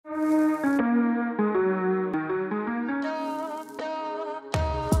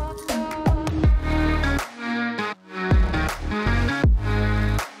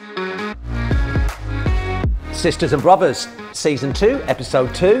Sisters and Brothers, Season 2,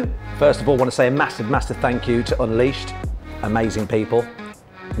 Episode 2. First of all, I want to say a massive, massive thank you to Unleashed. Amazing people.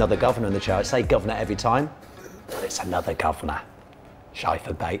 Another governor in the chair. I say governor every time, but it's another governor.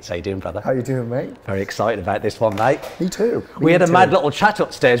 Scheiffer Bates, how you doing, brother? How you doing, mate? Very excited about this one, mate. Me too. We had a mad little chat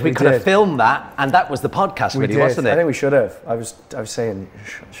upstairs. We could have filmed that, and that was the podcast, really, wasn't it? I think we should have. I was saying,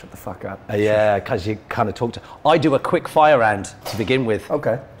 shut the fuck up. Yeah, because you kind of talked. I do a quick fire round to begin with.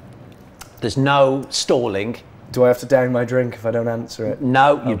 Okay. There's no stalling. Do I have to down my drink if I don't answer it?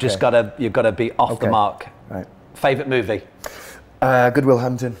 No, you've just got to be off the mark. Right. Favourite movie? Good Will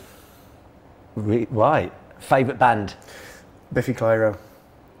Hunting. Right. Favourite band? Biffy Clyro.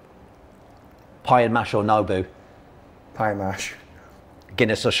 Pie and mash or Nobu? Pie and mash.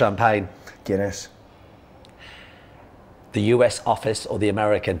 Guinness or champagne? Guinness. The US office or the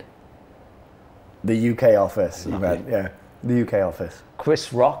American? The UK office. You Lovely. meant, yeah. The UK office.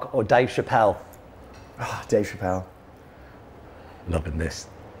 Chris Rock or Dave Chappelle? Oh, Dave Chappelle. Loving this.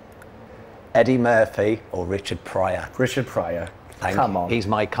 Eddie Murphy or Richard Pryor? Richard Pryor. Come on. He's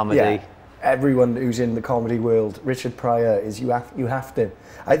my comedy. Yeah. Everyone who's in the comedy world, Richard Pryor is you have to.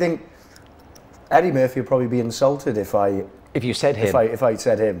 I think Eddie Murphy would probably be insulted if you said him. If I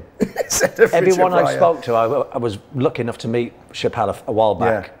said him. Everyone I spoke to, I was lucky enough to meet Chappelle a while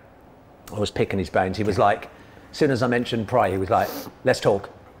back. Yeah. I was picking his brains. He was like, as soon as I mentioned Pryor, he was like, let's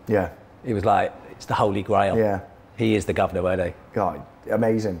talk. Yeah. He was like, it's the Holy Grail. Yeah. He is the governor, weren't he? God,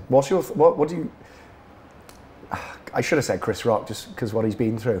 amazing. What do you? I should have said Chris Rock just because what he's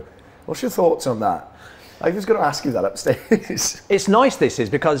been through. What's your thoughts on that? I was going to ask you that upstairs. It's nice this is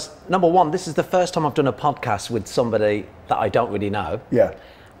because, number one, this is the first time I've done a podcast with somebody that I don't really know. Yeah.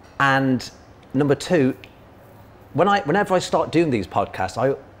 And number two, whenever I start doing these podcasts,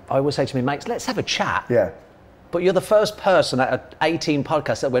 I always say to my mates, let's have a chat. Yeah. But you're the first person at 18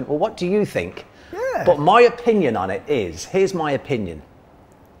 podcasts that went, well, what do you think? Yeah. But my opinion on it is, here's my opinion.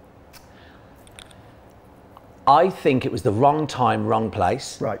 I think it was the wrong time, wrong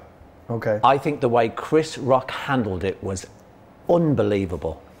place. Right. Okay. I think the way Chris Rock handled it was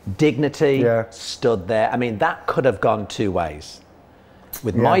unbelievable. Dignity, stood there. I mean, that could have gone two ways.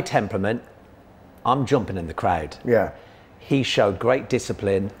 With my temperament, I'm jumping in the crowd. Yeah. He showed great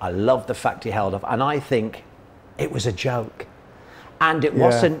discipline. I love the fact he held off. And I think it was a joke. And it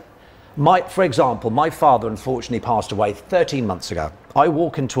wasn't... For example, my father unfortunately passed away 13 months ago. I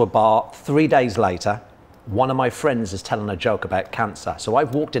walk into a bar 3 days later. One of my friends is telling a joke about cancer. So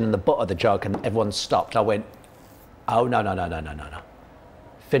I've walked in the butt of the joke and everyone stopped. I went, oh, no.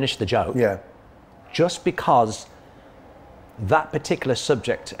 Finish the joke. Yeah. Just because that particular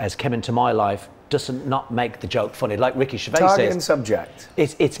subject has come into my life doesn't not make the joke funny. Like Ricky Gervais says. Target and subject.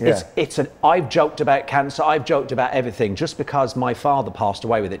 I've joked about cancer. I've joked about everything. Just because my father passed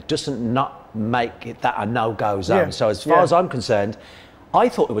away with it doesn't not make it that a no-go zone. Yeah. So as far as I'm concerned, I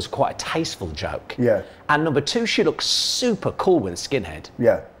thought it was quite a tasteful joke. Yeah. And number two, she looks super cool with a skinhead.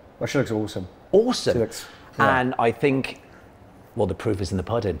 Yeah. Well, she looks awesome. Awesome. She looks, And I think, well, the proof is in the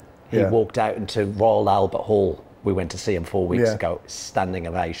pudding. He Yeah. walked out into Royal Albert Hall. We went to see him 4 weeks ago. Standing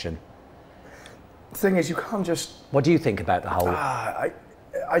ovation. The thing is, you can't just... What do you think about the whole... I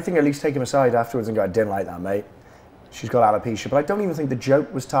think at least take him aside afterwards and go, I didn't like that, mate. She's got alopecia. But I don't even think the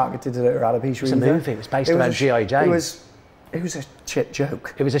joke was targeted at her alopecia. It was a movie. It was based around G.I. Jane. It was a shit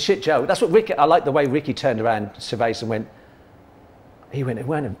joke. It was a shit joke. That's what Ricky... I like the way Ricky turned around to Gervais and went... It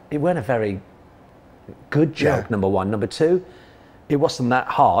weren't a very good joke, number one. Number two, it wasn't that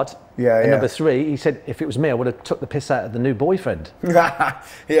hard. And number three, he said, if it was me, I would have took the piss out of the new boyfriend.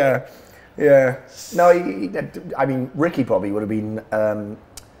 Yeah. No, I mean, Ricky probably would have been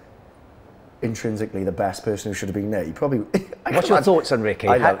intrinsically the best person who should have been there. He probably... What's your thoughts on Ricky?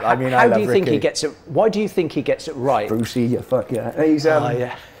 How do you think he gets it? Why do you think he gets it right? Brucey, you fuck yeah. He's,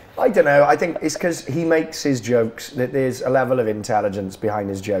 I don't know. I think it's because he makes his jokes, that there's a level of intelligence behind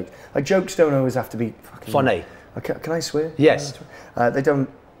his jokes. Like, jokes don't always have to be fucking... Funny. Can I swear? Yes. They don't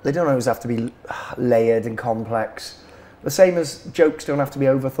always have to be layered and complex. The same as jokes don't have to be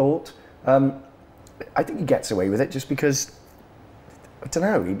overthought. I think he gets away with it just because, I don't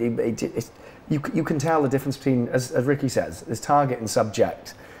know, you can tell the difference between, as Ricky says, there's target and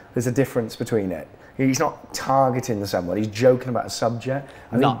subject. There's a difference between it. He's not targeting someone, he's joking about a subject.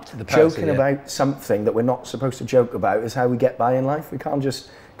 Not the person, joking about something that we're not supposed to joke about is how we get by in life. We can't just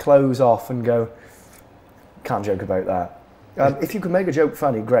close off and go, can't joke about that. If you can make a joke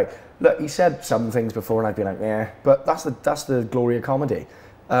funny, great. Look, he said some things before and I'd be like, yeah, but that's the glory of comedy.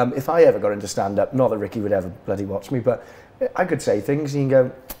 If I ever got into stand-up, not that Ricky would ever bloody watch me, but I could say things and you can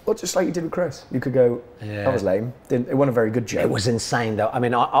go, well, just like you did with Chris. You could go, that was lame. It wasn't a very good joke. It was insane, though. I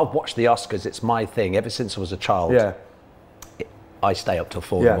mean, I've watched the Oscars. It's my thing. Ever since I was a child, I stay up till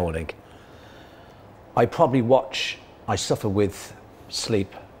 4 in the morning. I suffer with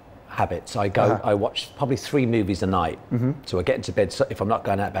sleep habits. I watch probably 3 movies a night. So I get into bed, so if I'm not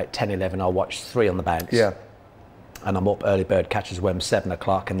going out about 10, 11, I'll watch 3 on the bounce. Yeah. And I'm up early bird catches worm 7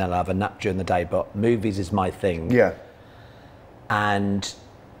 o'clock, and then I'll have a nap during the day. But movies is my thing. Yeah. And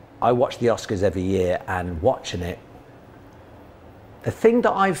I watch the Oscars every year, and watching it, the thing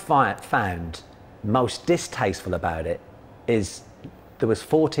that I've found most distasteful about it is there was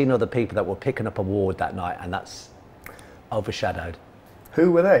 14 other people that were picking up award that night, and that's overshadowed.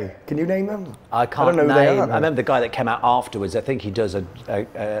 Who were they? Can you name them? I can't name. I remember the guy that came out afterwards. I think he does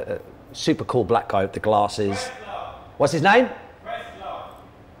a super cool black guy with the glasses. What's his name?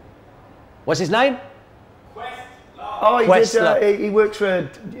 What's his name? Oh, he works for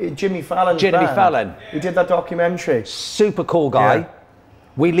Jimmy Fallon. Jimmy Fallon. He did that documentary. Super cool guy. Yeah.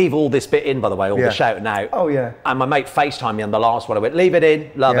 We leave all this bit in, by the way, all the shouting out. Oh, yeah. And my mate FaceTimed me on the last one. I went, leave it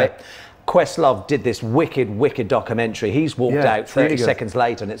in, love it. Questlove did this wicked documentary. He's walked out 30 seconds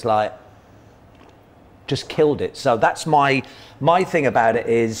later, and it's like, just killed it. So that's my thing about it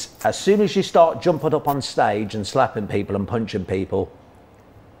is, as soon as you start jumping up on stage and slapping people and punching people,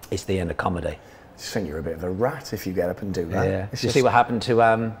 it's the end of comedy. I just think you're a bit of a rat if you get up and do that. Yeah. Did you see what happened to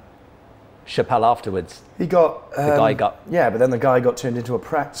Chappelle afterwards? He got... the guy got... Yeah, but then the guy got turned into a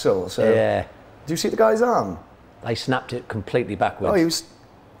pretzel, so... Yeah. Do you see the guy's arm? They snapped it completely backwards. Oh, he was...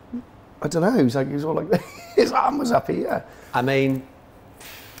 I don't know, he was all like... His arm was up here. I mean...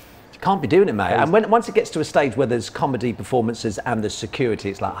 Can't be doing it, mate. And once it gets to a stage where there's comedy performances and there's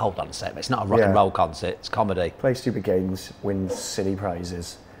security, it's like, hold on a second, it's not a rock and roll concert, it's comedy. Play stupid games, win silly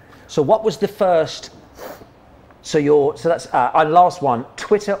prizes. So what was the first? So that's our last one.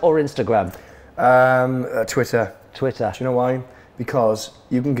 Twitter or Instagram? Twitter. Twitter. Do you know why? Because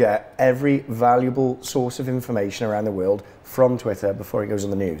you can get every valuable source of information around the world from Twitter before it goes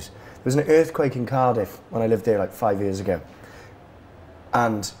on the news. There was an earthquake in Cardiff when I lived there like 5 years ago.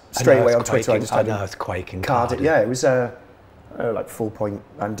 And straight away on Twitter, I just had an earthquake in Cardiff. Yeah, it was like 4 point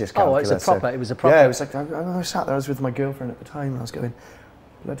and discount. Oh, it was a proper. Yeah, it was like I sat there. I was with my girlfriend at the time. And I was going,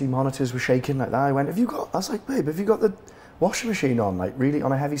 bloody monitors were shaking like that. I went, I was like, babe, have you got the washing machine on, like really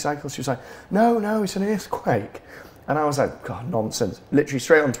on a heavy cycle? She was like, no, it's an earthquake. And I was like, God, nonsense. Literally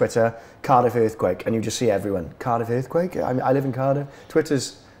straight on Twitter, Cardiff earthquake, and you just see everyone. Cardiff earthquake. I mean, I live in Cardiff.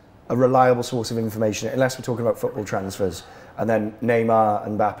 Twitter's a reliable source of information, unless we're talking about football transfers. And then Neymar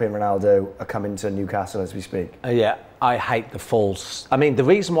and Mbappe and Ronaldo are coming to Newcastle as we speak. Yeah, I hate the false. I mean, the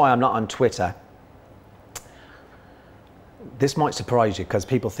reason why I'm not on Twitter, this might surprise you because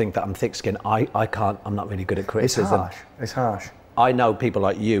people think that I'm thick-skinned. I'm not really good at criticism. It's harsh. I know people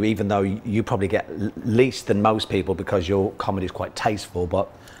like you, even though you probably get least than most people because your comedy is quite tasteful,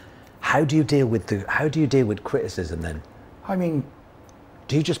 but how do you deal with criticism then? I mean...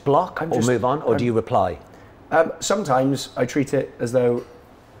 Do you just block or move on, or do you reply? Sometimes I treat it as though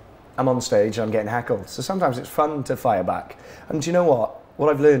I'm on stage and I'm getting heckled. So sometimes it's fun to fire back. And do you know what? What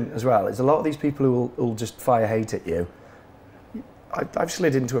I've learned as well is a lot of these people who will just fire hate at you. I've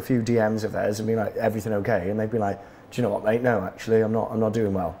slid into a few DMs of theirs and been like, everything okay? And they've been like, do you know what, mate? No, actually, I'm not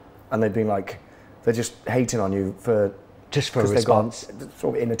doing well. And they've been like, they're just hating on you for... Just for a response. They've got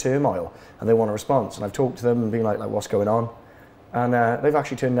sort of inner turmoil and they want a response. And I've talked to them and been like what's going on? And they've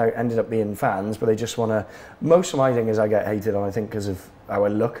actually ended up being fans, but they just want to... Most of my thing is I get hated on, I think, because of how I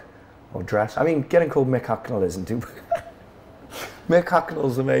look or dress. I mean, getting called Mick Hucknall isn't too... Mick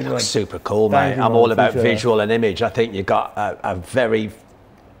Hucknall's the main one. Super cool, mate. I'm all about visual and image. I think you got a very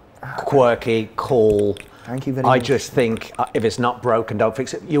quirky, cool... Thank you very much. I just think if it's not broken, don't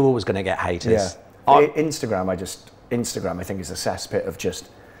fix it. You're always going to get haters. Yeah. Instagram, I think, is a cesspit of just...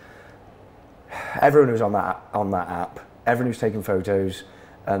 Everyone who's on that app... Everyone who's taking photos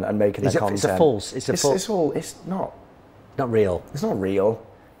and making their content. It's not real. It's not real.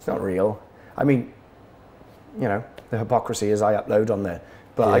 It's not real. I mean, you know, the hypocrisy is I upload on there.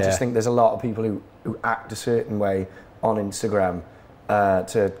 But I just think there's a lot of people who act a certain way on Instagram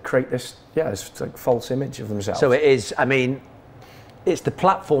to create this, it's like false image of themselves. So it is, I mean, it's the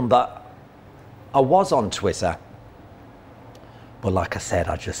platform that I was on Twitter. But like I said,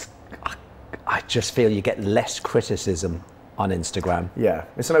 I just feel you get less criticism on Instagram. Yeah,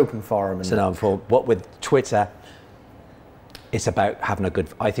 it's an open forum. It's an open forum. What with Twitter, it's about having a good...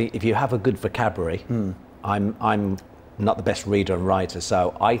 I think if you have a good vocabulary, I'm not the best reader and writer,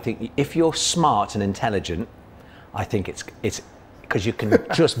 so I think if you're smart and intelligent, I think it's because you can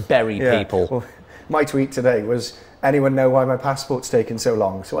just bury people. Well, my tweet today was, anyone know why my passport's taken so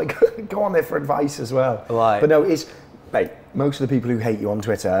long? So I go on there for advice as well. Right. But no, mate, most of the people who hate you on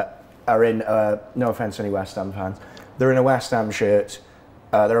Twitter are in, no offence to any West Ham fans, they're in a West Ham shirt.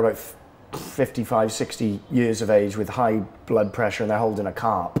 They're about 55, 60 years of age with high blood pressure, and they're holding a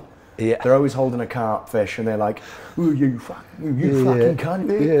carp. Yeah. They're always holding a carp fish, and they're like, "Oh, you fucking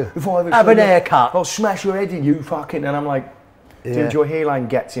cunt! If I ever have an haircut, I'll smash your head in, you fucking." And I'm like, "Dude, your hairline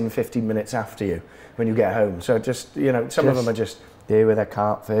gets in 15 minutes after you when you get home." So just, you know, some of them are just there with their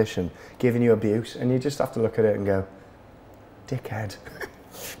carp fish and giving you abuse, and you just have to look at it and go, "Dickhead."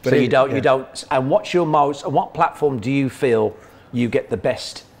 But so you don't. And what's your most? And what platform do you feel you get the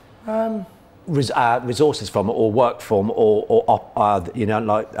best resources from, or work from, or you know,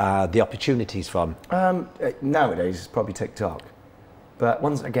 like the opportunities from? Nowadays, it's probably TikTok. But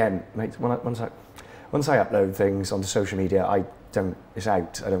once again, mate, once I upload things onto social media, it's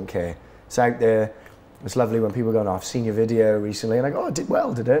out. I don't care. It's out there. It's lovely when people go, "Oh, I've seen your video recently," and I go, "Oh, it did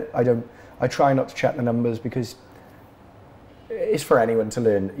well, did it?" I try not to check the numbers because it's for anyone to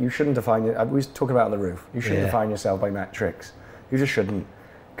learn. You shouldn't define it. We was talking about on the roof. You shouldn't define yourself by metrics. You just shouldn't,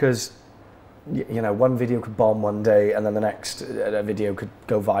 because you know, one video could bomb one day and then the next video could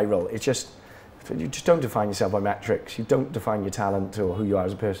go viral. It's just, you just don't define yourself by metrics. You don't define your talent or who you are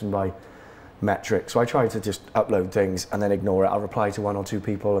as a person by metrics. So I try to just upload things and then ignore it. I'll reply to one or two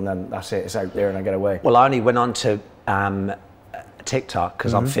people and then that's it. It's out there and I get away. Well, I only went on to TikTok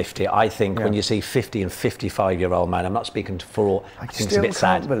because I'm 50. I think when you see 50 and 55-year-old man, I'm not speaking for all. I think it's a bit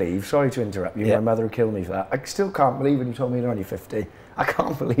sad. I still can't believe, sorry to interrupt you, my mother would kill me for that. I still can't believe when you told me you're only 50. I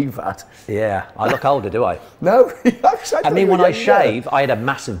can't believe that. Yeah, I look older, do I? No. I mean, when I shave, I had a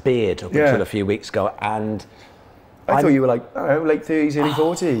massive beard up until a few weeks ago, and I thought you were like, I don't know, late 30s, early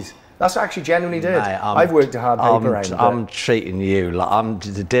 40s. That's actually genuinely did. Mate, I've worked a hard paper round. I'm treating you like I'm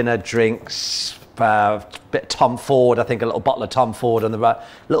the dinner, drinks, bit of Tom Ford. I think a little bottle of Tom Ford on the right,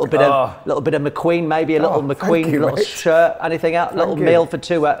 little bit of McQueen, maybe a little McQueen, little shirt, anything else, little meal for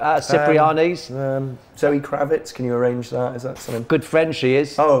two at Cipriani's. Zoe Kravitz, can you arrange that? Is that something? Good friend she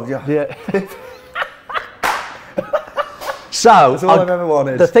is. Oh yeah. So that's all I've ever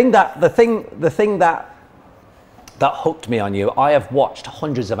wanted. The thing that hooked me on you, I have watched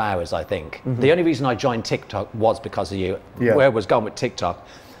hundreds of hours, I think. The only reason I joined TikTok was because of you. Yeah. Where I was going with TikTok,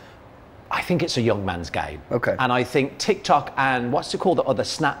 I think it's a young man's game. Okay. And I think TikTok and what's it called, the other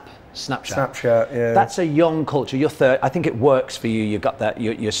Snapchat. Snapchat, yeah. That's a young culture. You're 30. I think it works for you. You've got that.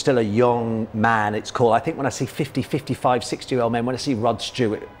 You're still a young man. It's cool. I think when I see 50, 55, 60-year-old men, when I see Rod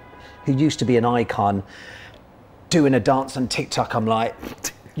Stewart, who used to be an icon, doing a dance on TikTok, I'm like,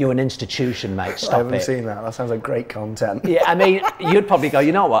 you're an institution, mate. Stop it. I haven't seen that. That sounds like great content. Yeah, I mean, you'd probably go,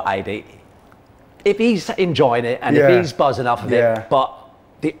 you know what, Adee? If he's enjoying it and if he's buzzing off of it, but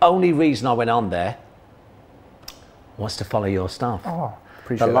the only reason I went on there was to follow your stuff. Oh,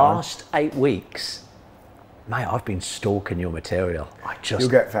 appreciate the last 8 weeks, mate, I've been stalking your material. You'll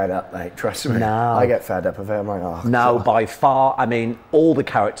get fed up, mate, trust me. No. I get fed up of it. I'm like, oh. No, by far. I mean, all the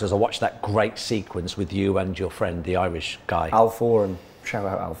characters, I watched that great sequence with you and your friend, the Irish guy. Al Foran. Shout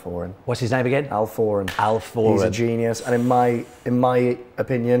out Al Foran. What's his name again? Al Foran. Al Foran. He's a genius, and in my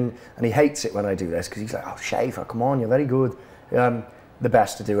opinion, and he hates it when I do this because he's like, "Oh, Scheiffer, come on, you're very good." The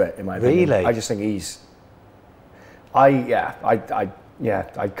best to do it, in my opinion. Really? I just think he's. I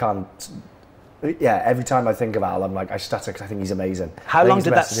can't. Yeah, every time I think of Al, I'm like, I stutter because I think he's amazing. How long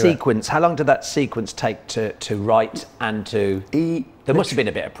did that sequence take to write and to? There must have been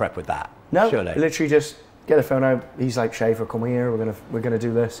a bit of prep with that. No, surely. Literally just get a phone out. He's like, Scheiffer, come here. We're gonna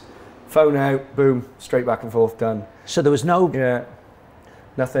do this. Phone out, boom, straight back and forth, done. So there was no. Yeah.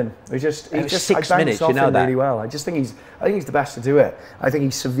 Nothing. He just 6 minutes. You know that really well. I think he's the best to do it. I think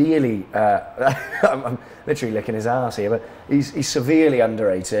he's severely. I'm literally licking his ass here, but he's severely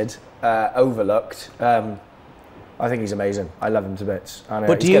underrated, overlooked. I think he's amazing. I love him to bits. And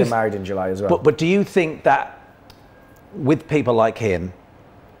he's getting married in July as well. But do you think that with people like him,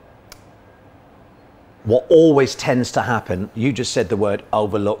 what always tends to happen? You just said the word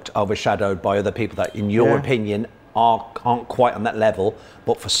overlooked, overshadowed by other people that, in your opinion, aren't quite on that level,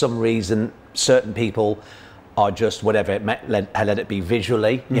 but for some reason certain people are just whatever let it be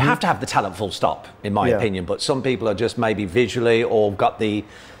visually. You have to have the talent, full stop, in my opinion, but some people are just maybe visually or got the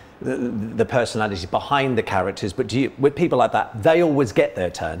personality behind the characters. But with people like that, they always get their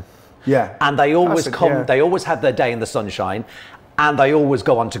turn, and they always they always have their day in the sunshine, and they always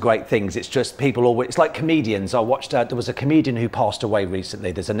go on to great things. It's just people always, it's like comedians. I watched there was a comedian who passed away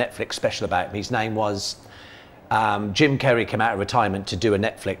recently. There's a Netflix special about him. His name was Jim Carrey. Came out of retirement to do a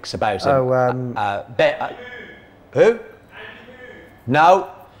Netflix about him. Who? No.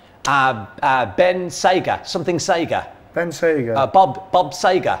 Ben Sager, something Sager. Ben Sager. Bob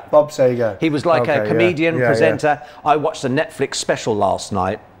Sager. Bob Sager. He was like a comedian, yeah. presenter. I watched a Netflix special last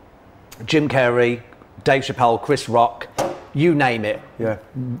night. Jim Carrey, Dave Chappelle, Chris Rock, you name it. Yeah.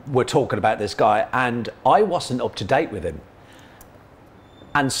 We're talking about this guy, and I wasn't up to date with him.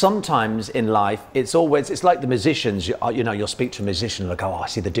 And sometimes in life, it's like the musicians. You'll speak to a musician and they'll go, "Oh, I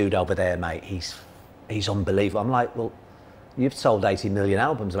see the dude over there, mate. He's unbelievable." I'm like, "Well, you've sold 80 million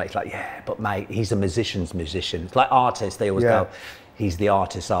albums, mate." It's like, "Yeah, but mate, he's a musician's musician." It's like artists, they always go, "He's the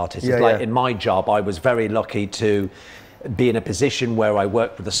artist's artist." Yeah, it's like in my job, I was very lucky to be in a position where I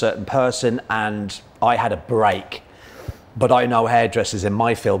worked with a certain person and I had a break. But I know hairdressers in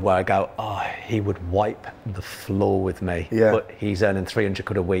my field where I go, "Oh, he would wipe the floor with me." Yeah. But he's earning 300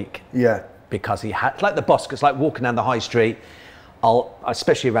 quid a week. Yeah. Because he had, like the boss, it's like walking down the high street.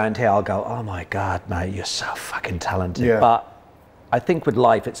 Especially around here, I'll go, "Oh my God, mate, you're so fucking talented." Yeah. But I think with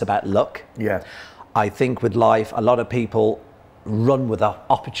life, it's about luck. Yeah. I think with life, a lot of people run with an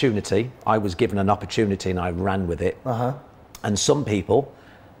opportunity. I was given an opportunity and I ran with it. And some people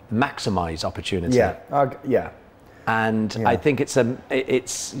maximize opportunity. Yeah. And I think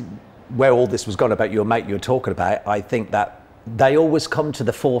it's where all this was gone about your mate you were talking about. I think that they always come to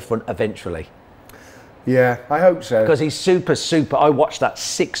the forefront eventually. Yeah, I hope so. Because he's super. I watched that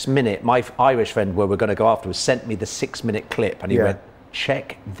 6-minute. My Irish friend, where we're going to go afterwards, sent me the 6-minute clip, and he went,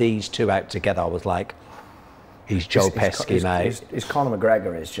 "Check these two out together." I was like, "He's Joe Pesci, mate." His Conor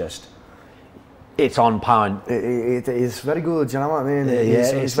McGregor is just. It's on point. It is very good, you know what I mean?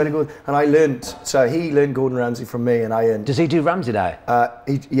 It's very good. And I learned, so he learned Gordon Ramsay from me and I learned... Does he do Ramsay now?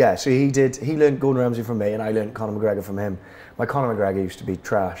 So he learned Gordon Ramsay from me and I learned Conor McGregor from him. My Conor McGregor used to be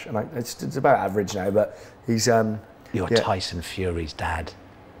trash, and it's about average now, but he's... You're Tyson Fury's dad.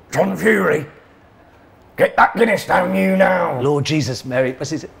 John Fury, get that Guinness down you now. Lord Jesus,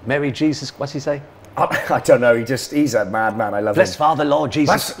 Mary Jesus, what's he say? I don't know, he's a madman, I love him. Bless Father, Lord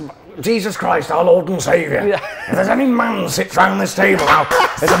Jesus. Jesus Christ, our Lord and Saviour. Yeah. If there's any man sits round this table now,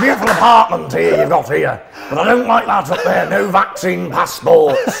 it's a beautiful apartment here you've got here. But I don't like that up there, no vaccine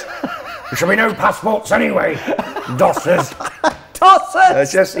passports. There should be no passports anyway. Dossers.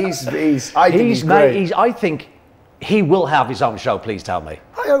 It's just, I think he will have his own show, please tell me.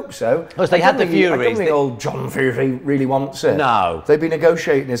 I hope so. Because they had the Furies. I don't think old John Fury really wants it. No. They've been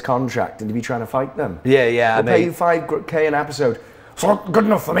negotiating his contract and he'd be trying to fight them. Yeah. They'll pay you $5K an episode. It's not good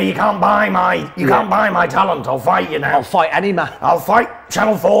enough for me. You can't buy my talent. I'll fight you now. I'll fight any man. I'll fight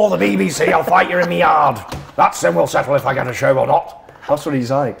Channel 4, the BBC. I'll fight you in the yard. That's then we'll settle if I get a show or not. That's what he's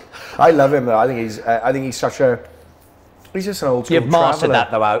like. I love him though. I think he's such a... He's just an old school You've mastered traveller.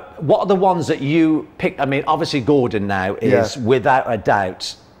 that though out. What are the ones that you picked? I mean, obviously Gordon now is without a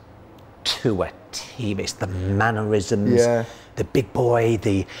doubt to a team. It's the mannerisms, the big boy,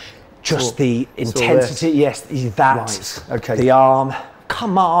 the intensity. Yes, that. Right. Okay. The arm.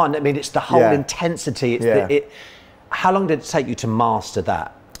 Come on. I mean, it's the whole intensity. It's how long did it take you to master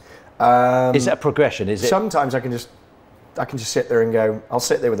that? Is it a progression? Is it? Sometimes I can just sit there and go. I'll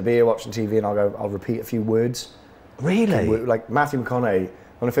sit there with a beer watching TV and I'll repeat a few words. Really? Like Matthew McConaughey,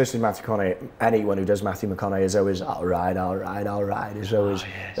 when I first did Matthew McConaughey, anyone who does Matthew McConaughey is always, all right. It's always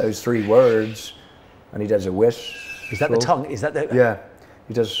those 3 words, and he does a whistle. Is that the tongue? Is that the... Yeah,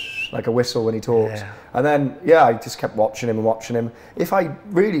 he does like a whistle when he talks. Yeah. And then, I just kept watching him. If I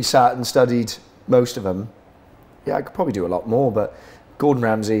really sat and studied most of them, I could probably do a lot more, but Gordon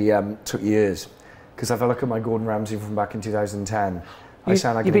Ramsay took years, because if I look at my Gordon Ramsay from back in 2010, I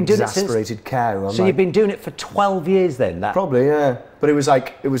sound like an exasperated cow. So you've been doing it for 12 years then? Probably, yeah. But it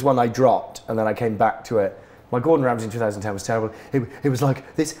was one I dropped and then I came back to it. My Gordon Ramsay in 2010 was terrible. It was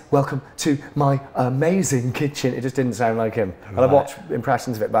like this, welcome to my amazing kitchen. It just didn't sound like him. Right. And I watched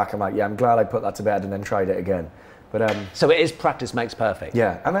impressions of it back. I'm like, I'm glad I put that to bed and then tried it again. But so it is practice makes perfect.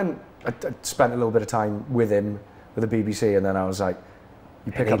 Yeah. And then I spent a little bit of time with him, with the BBC, and then I was like,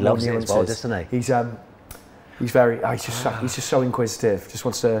 you pick up more nuances. He loves it as well, doesn't he? He's just so inquisitive. Just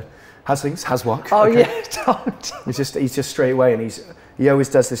wants to has work. Oh okay. yeah, don't. He's just straight away, and he always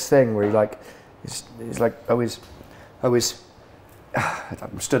does this thing where he's like always.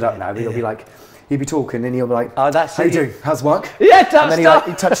 I'm stood up now. But he'll be talking, and he'll be like, "Oh, that's how you doing? How's work?" Yeah, that's. And then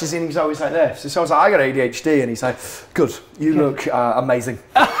he touches in. He's always like this. So I was like, I got ADHD, and he's like, "Good, you look amazing."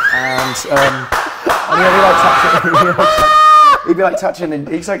 And he'd be like touching, and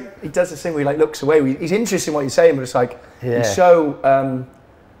he's like, he does this thing where he looks away. He's interested in what you're saying, but it's like he's so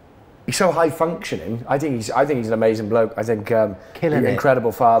high functioning. I think he's an amazing bloke. I think he's an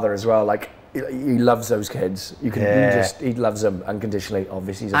incredible father as well. Like he loves those kids. He loves them unconditionally.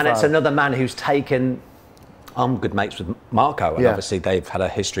 Obviously, he's a father. It's another man who's taken I'm good mates with Marco, and obviously they've had a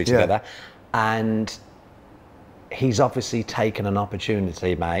history together. And he's obviously taken an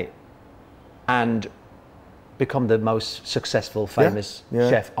opportunity, mate, and become the most successful, famous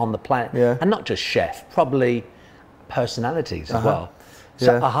chef on the planet. And not just chef, probably personalities as well.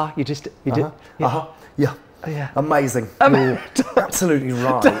 So, you did. Yeah. Amazing. You're absolutely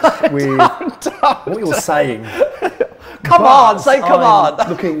right with what you're saying. Come on.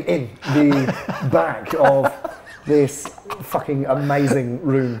 Looking in the back of this fucking amazing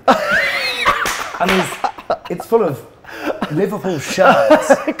room. And it's full of Liverpool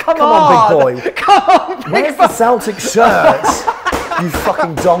shirts. Come on, big boy. Come on, Where's the Celtic shirts? You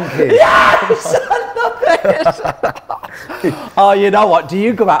fucking donkey. Yes, I love it. Oh, you know what? Do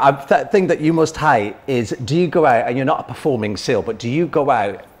you go out? The thing that you must hate is, do you go out and you're not a performing seal, but do you go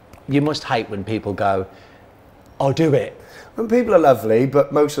out? You must hate when people go, "Oh, do it." When people are lovely,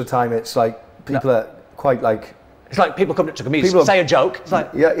 but most of the time it's like people are quite like. It's like people come up to me, say a joke. It's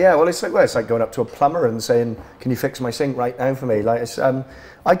like well, it's like going up to a plumber and saying, "Can you fix my sink right now for me?" Like,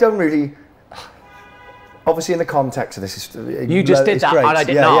 I don't really. Obviously, in the context of this, you just did that, great. And I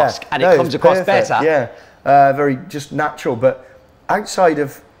didn't ask, and it comes across perfect. better. Very just natural. But outside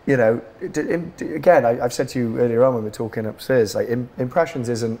of, you know, again, I've said to you earlier on when we were talking upstairs, like impressions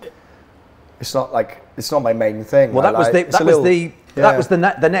isn't. It's not my main thing. Well, that was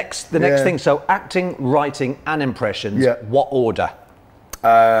the next thing. So acting, writing, and impressions. What order?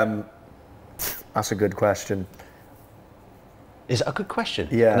 That's a good question. Is it a good question?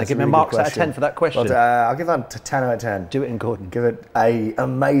 Yeah. Can I give me marks out of 10 for that question? Well, I'll give that a 10 out of 10. Do it in Gordon. Give it a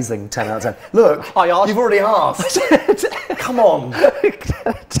amazing 10 out of 10. Look, you've already asked. Come on.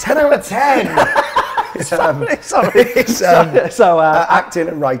 10 out of 10. Sorry. Acting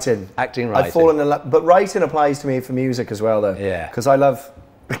and writing. Acting and writing. I've fallen in love, but writing applies to me for music as well, though. Yeah. Because I love.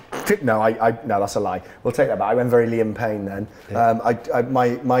 No, that's a lie. We'll take that back. I went very Liam Payne then.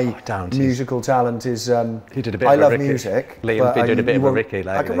 My musical talent is. He did a bit I of a love Ricky. music. Liam's been doing a bit of a Ricky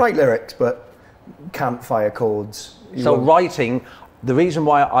lately. I can write lyrics, but can't fire chords. Writing. The reason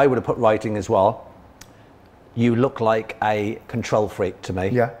why I would have put writing as well. You look like a control freak to me.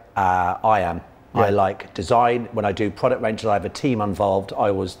 Yeah. I am. Yeah. I like design. When I do product ranges, I have a team involved. I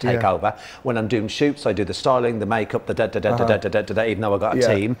always take over. When I'm doing shoots, I do the styling, the makeup, the even though I got a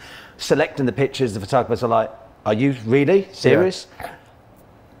team. Selecting the pictures, the photographers are like, "Are you really serious?" Yeah.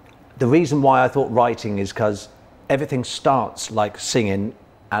 The reason why I thought writing is because everything starts like singing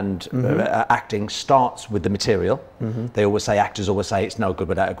and acting starts with the material. They always say, actors always say it's no good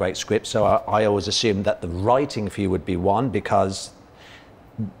without a great script. So I always assumed that the writing for you would be one because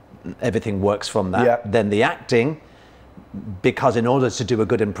everything works from that. Then the acting, because in order to do a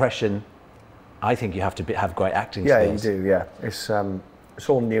good impression, I think you have to have great acting skills. You do. Yeah, it's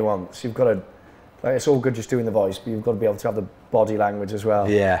all nuance. You've got to. It's all good just doing the voice, but you've got to be able to have the body language as well.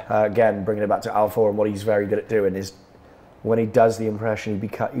 Yeah. Again, bringing it back to Alfor, and what he's very good at doing is when he does the impression,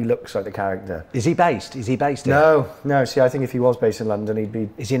 he looks like the character. Is he based? Here? No. See, I think if he was based in London, he'd be.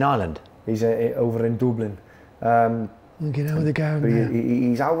 Is he in Ireland? He's over in Dublin. You know the guy.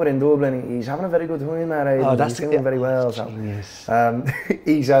 He's over in Dublin. He's having a very good time there. He's doing very well. Genius. I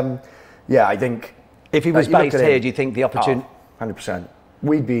think if he was based here, do you think the opportunity? 100%.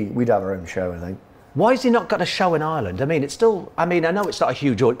 We'd have our own show, I think. Why has he not got a show in Ireland? I mean, it's still. I mean, I know it's not a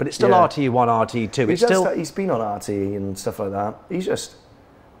huge audience, but it's still RTE1, RTE2. He's been on RTE and stuff like that. He's just.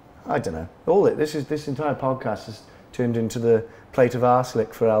 I don't know. This entire podcast has turned into the plate of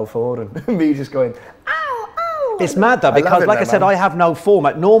arslick for Alfor and me just going. It's mad though, because like I said, I have no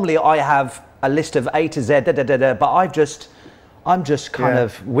format. Normally I have a list of A to Z, but I'm just kind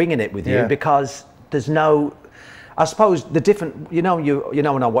of winging it with you because there's no, I suppose the different, you know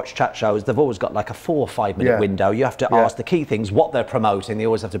when I watch chat shows, they've always got like a 4 or 5 minute window. You have to ask the key things, what they're promoting. They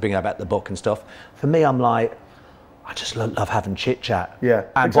always have to bring about the book and stuff. For me, I'm like, I just love having chit chat. Yeah,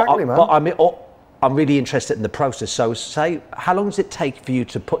 exactly, man. But I'm really interested in the process. So say, how long does it take for you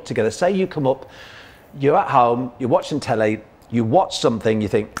to put together? Say you come up, you're at home, you're watching telly, you watch something, you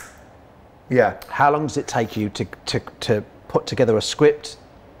think, how long does it take you to put together a script,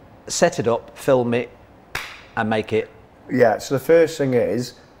 set it up, film it, and make it? Yeah, so the first thing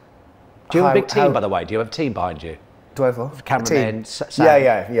is... Do you have a big team, by the way? Do you have a team behind you? Do I have what? Cameramen,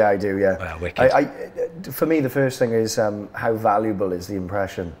 Yeah, I do, yeah. Well, wicked. For me, the first thing is how valuable is the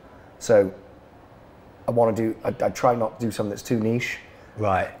impression. So I try not to do something that's too niche.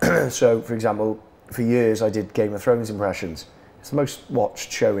 Right. So, for example, for years I did Game of Thrones impressions. It's the most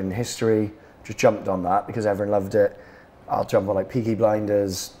watched show in history. Just jumped on that because everyone loved it. I'll jump on like Peaky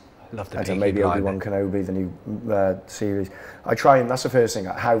Blinders, Love the I don't Peaky know, maybe Blinders. Obi-Wan Kenobi, the new series. I try and that's the first thing.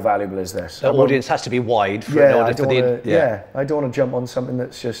 How valuable is this? The audience has to be wide for, in Yeah, order I for don't the. want to. I don't want to jump on something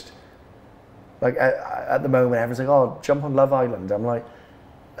that's just like at the moment everyone's like, "Oh, jump on Love Island." I'm like,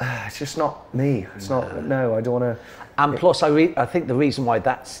 it's just not me. It's not. No, I don't want to. And plus, I think the reason why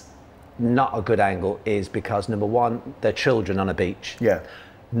that's not a good angle is because number one, they're children on a beach. Yeah.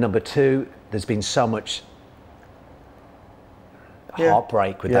 Number two, there's been so much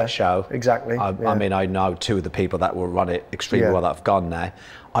heartbreak with that show. Exactly. I mean, I know two of the people that will run it extremely well that have gone now.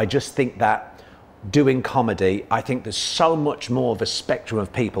 I just think that doing comedy, I think there's so much more of a spectrum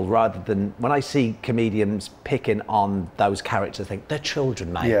of people rather than when I see comedians picking on those characters, I think they're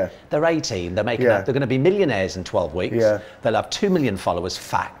children, mate. Yeah. They're 18, they're making they're going to be millionaires in 12 weeks. Yeah. They'll have 2 million followers,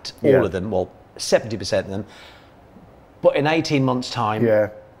 fact, all of them, well, 70% of them. But in 18 months'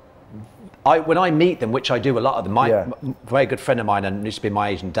 time, when I meet them, which I do a lot of them, my very good friend of mine, and used to be my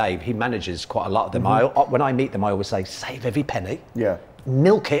agent Dave, he manages quite a lot of them. When I meet them, I always say, save every penny,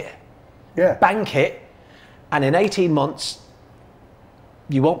 milk it, bank it, and in 18 months,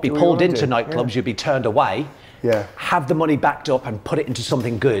 you won't be pulled into nightclubs, you'll be turned away. Have the money backed up and put it into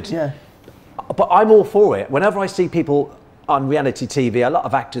something good. But I'm all for it. Whenever I see people on reality TV, a lot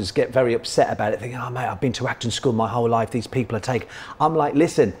of actors get very upset about it, thinking, oh mate, I've been to acting school my whole life, these people are taking. I'm like,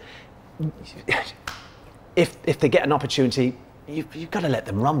 listen, if they get an opportunity, you've got to let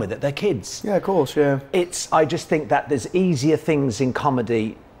them run with it. They're kids. Yeah, of course, I just think that there's easier things in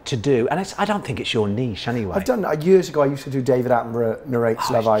comedy to do, and I don't think it's your niche anyway. I've done years ago. I used to do David Attenborough narrates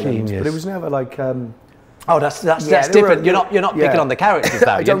Love Island, but it was never like. Oh, that's different. You're not picking on the characters,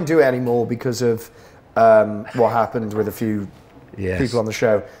 though. I don't do it anymore because of what happened with a few people on the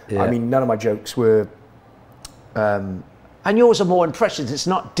show. I mean, none of my jokes were. And yours are more impressions. It's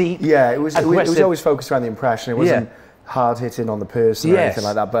not deep. Yeah, it was always focused around the impression. It wasn't hard hitting on the person or anything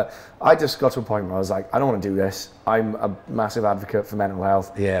like that. But I just got to a point where I was like, I don't want to do this. I'm a massive advocate for mental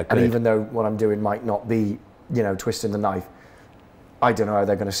health. Yeah, good. And even though what I'm doing might not be, twisting the knife, I don't know how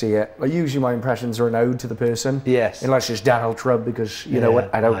they're going to see it. Like, usually my impressions are an ode to the person. Yes. Unless it's Donald Trump, because you know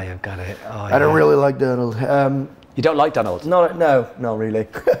what, I don't. I have got it. I don't really like Donald. You don't like Donald? No, not really.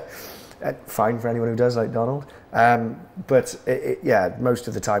 Fine for anyone who does like Donald. But most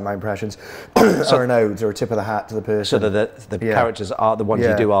of the time my impressions are an ode or a tip of the hat to the person. So the characters are the ones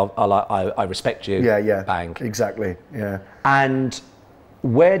you do. Are like, I respect you. Yeah. Bang. Exactly. Yeah. And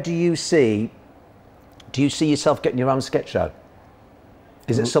where do you see yourself getting your own sketch show?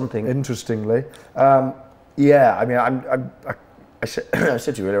 Is it something? Interestingly, I mean, I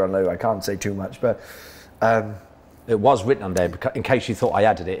said to you earlier on, though, I can't say too much, but it was written on there in case you thought I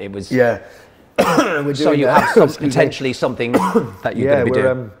added it. It was so you have potentially something that you're going to be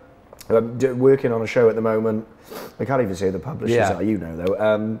doing. I'm working on a show at the moment. I can't even say who the publishers are,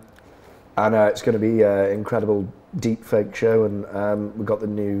 though. And it's going to be an incredible deep fake show, and we got the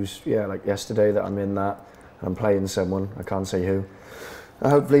news, like yesterday, that I'm in that, and I'm playing someone. I can't say who.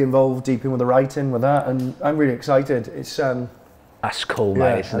 Hopefully involved deep in with the writing with that, and I'm really excited. It's that's cool,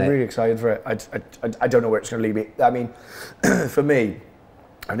 mate, isn't it? I'm really excited for it. I don't know where it's going to lead me. I mean, for me,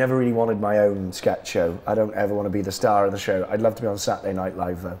 I've never really wanted my own sketch show. I don't ever want to be the star of the show. I'd love to be on Saturday Night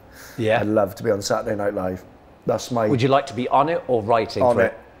Live, though. Yeah. I'd love to be on Saturday Night Live. That's my... Would you like to be on it or writing on for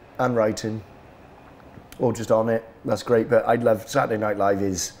it? And writing. Or just on it. That's great. But I'd love... Saturday Night Live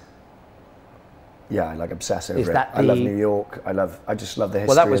is... Yeah, I obsess over it. I love New York. I just love the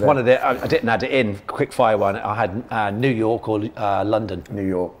history. Well, that was one of the... I didn't add it in. Quick fire one. I had New York or London. New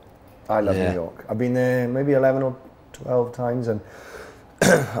York. I love New York. I've been there maybe 11 or 12 times, and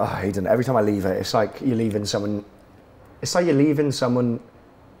I hate it. Every time I leave it, it's like you're leaving someone. It's like you're leaving someone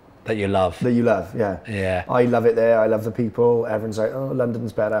that you love. Yeah. I love it there. I love the people. Everyone's like, oh,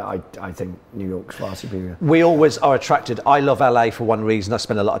 London's better. I think New York's far superior. We always are attracted. I love LA for one reason. I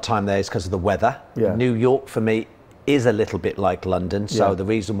spend a lot of time there is because of the weather. Yeah. New York for me is a little bit like London. So the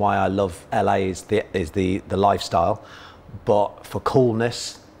reason why I love LA is the lifestyle, but for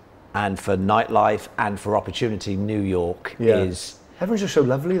coolness and for nightlife and for opportunity, New York is. Everyone's just so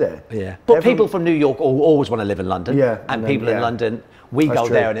lovely there. Yeah. But people from New York always want to live in London. Yeah. And people in London, we go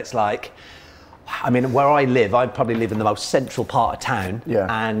there and it's like, I mean, where I live, I probably live in the most central part of town. Yeah.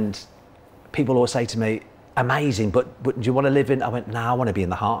 And people always say to me, amazing, but do you want to live in? I went, no, I want to be in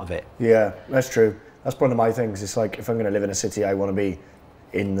the heart of it. Yeah, that's true. That's one of my things. It's like, if I'm going to live in a city, I want to be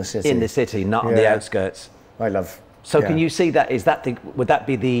in the city. In the city, not on the outskirts. I love. So can you see that? Would that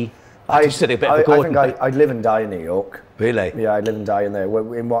be the? I think I'd live and die in New York. Really? Yeah, I'd live and die in there,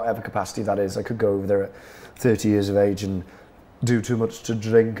 in whatever capacity that is. I could go over there at 30 years of age and do too much to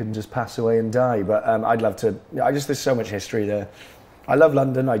drink and just pass away and die. But I'd love to. There's so much history there. I love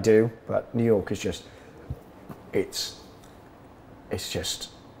London, I do, but New York is just, it's just,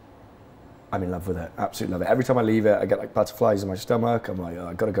 I'm in love with it, absolutely love it. Every time I leave it, I get like butterflies in my stomach. I'm like, oh,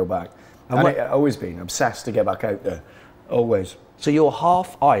 I've got to go back. And I've always been obsessed to get back out there, always. So you're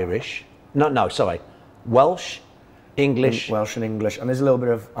half Irish, Welsh, English. Welsh and English, and there's a little bit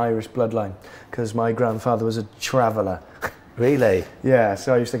of Irish bloodline, because my grandfather was a traveller. Really? Yeah,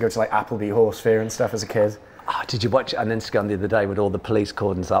 so I used to go to like Appleby Horse Fair and stuff as a kid. Oh, did you watch it on Instagram the other day with all the police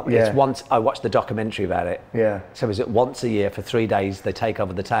cordons up? Yeah. I watched the documentary about it. Yeah. So is it once a year for 3 days they take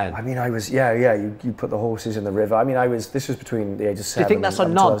over the town? I mean, you put the horses in the river. I mean, this was between the age of 7 Do you think that's a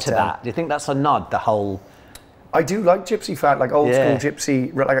nod to that? Do you think that's a nod, the whole... I do like gypsy fat, like old school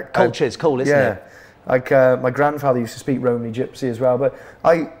gypsy. Like, culture is cool, isn't it? Like my grandfather used to speak Romany gypsy as well, but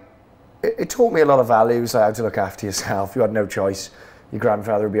it taught me a lot of values, like how to look after yourself. You had no choice. Your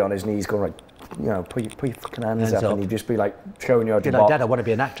grandfather would be on his knees going like, you know, put your fucking hands up, and he'd just be like showing you how to You're like, Dad, I want to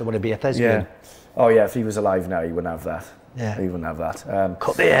be an actor, I want to be a thespian. Yeah. Oh yeah, if he was alive now, he wouldn't have that. Yeah. He wouldn't have that.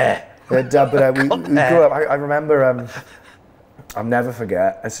 Cut the hair. We grew up, I remember, I'll never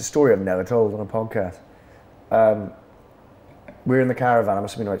forget, it's a story I've never told on a podcast. We were in the caravan, I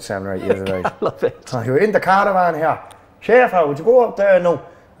must have been like 7 or 8 years of age. I love it. We were in the caravan here. Scheiffer, would you go up there? No.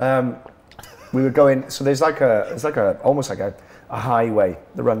 We were going, so there's almost like a highway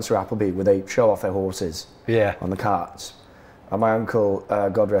that runs through Appleby where they show off their horses on the carts. And my uncle,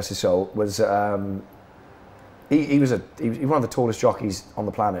 God rest his soul, was he was one of the tallest jockeys on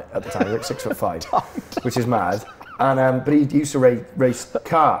the planet at the time. He was like 6'5", which is mad. And but he used to race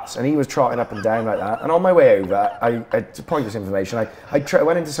carts, and he was trotting up and down like that. And on my way over, to point this information, I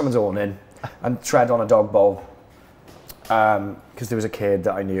went into someone's awning and tread on a dog bowl. Because there was a kid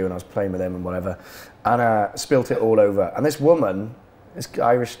that I knew and I was playing with him and whatever, and spilt it all over. And this woman, this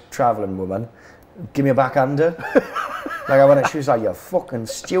Irish travelling woman, give me a backhander. Like I went, she was like, "You fucking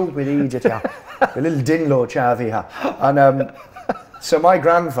stupid idiot, you little dinlo chavy." And so my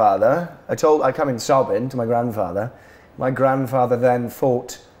grandfather, I come in sobbing to my grandfather. My grandfather then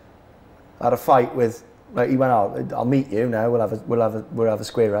had a fight with, like he went, I'll meet you now. We'll have a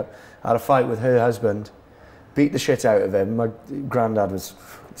square up. Had a fight with her husband. Beat the shit out of him. My granddad was,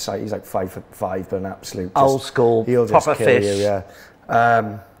 he's like 5'5", but an absolute old school, he'll just proper kill fish. you, yeah.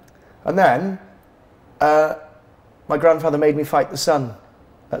 And then my grandfather made me fight the sun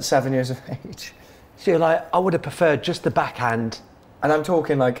at 7 years of age. So you're like, I would have preferred just the backhand. And I'm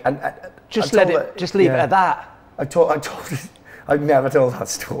talking like, just leave it at that. I've never told that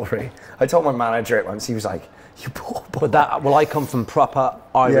story. I told my manager it once. He was like, "You poor boy." But I come from proper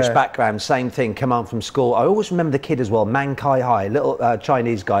Irish background. Same thing. Come home from school. I always remember the kid as well. Mankai High, little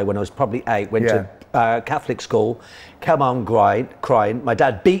Chinese guy. When I was probably 8, went to Catholic school. Come home crying. My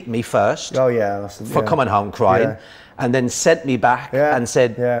dad beat me first. Oh yeah. For coming home crying, and then sent me back and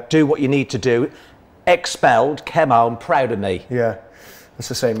said, "Do what you need to do." Expelled. Came home proud of me. Yeah, that's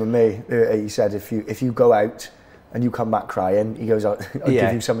the same with me. He said, if you go out and you come back crying, he goes, I'll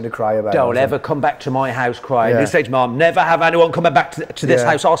give you something to cry about. Don't ever come back to my house crying. You say to Mum, never have anyone coming back to this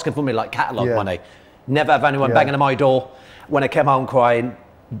house asking for me like catalogue money. Never have anyone banging on my door. When I came home crying,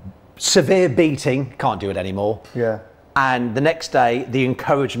 severe beating, can't do it anymore. Yeah. And the next day, the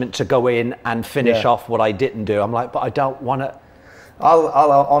encouragement to go in and finish off what I didn't do. I'm like, but I don't want to. I'll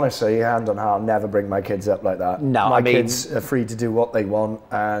honestly, hand on heart, never bring my kids up like that. No, my kids are free to do what they want,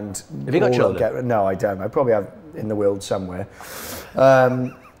 and have you got children? No, I don't. I probably have in the world somewhere.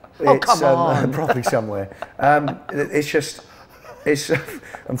 Come on, probably somewhere. It's just,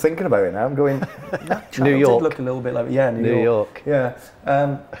 I'm thinking about it now. I'm going. New York. Did look a little bit like New York. Yeah.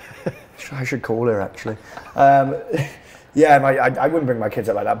 I should call her actually. I wouldn't bring my kids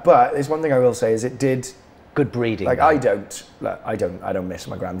up like that. But there's one thing I will say is it did. Good breeding. Like I don't miss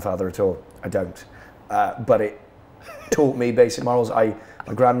my grandfather at all. I don't. But it taught me basic morals. My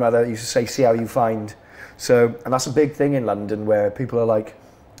grandmother used to say, "See how you find." So, and that's a big thing in London where people are like,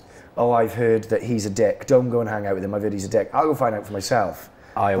 "Oh, I've heard that he's a dick. Don't go and hang out with him. I've heard he's a dick." I'll go find out for myself.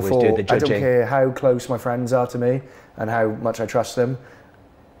 I always do the judging. I don't care how close my friends are to me and how much I trust them.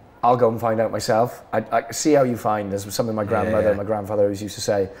 I'll go and find out myself. I see how you find. There's something my grandmother and my grandfather always used to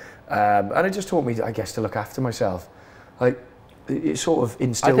say. And it just taught me, I guess, to look after myself. Like, it sort of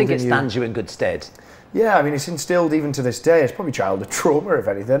instilled in you. I think it stands you in good stead. Yeah, I mean, it's instilled even to this day. It's probably childhood trauma, if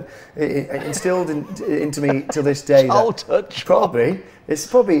anything. It instilled into me to this day. Childhood trauma. It's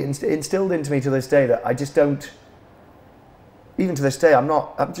probably instilled into me to this day that I just don't, even to this day,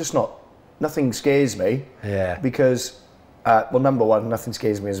 I'm just not, nothing scares me. Yeah. Because, well, number one, nothing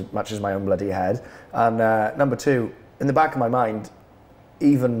scares me as much as my own bloody head. And number two, in the back of my mind,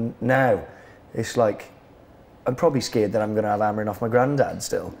 even now, it's like, I'm probably scared that I'm going to have hammering off my granddad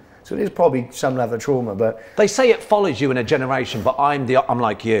still. So it is probably some level of trauma, but... They say it follows you in a generation, but I'm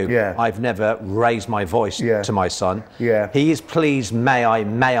like you. Yeah. I've never raised my voice to my son. Yeah. He is pleased, may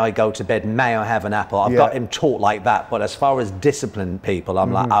I go to bed, may I have an apple. I've got him taught like that, but as far as disciplined people,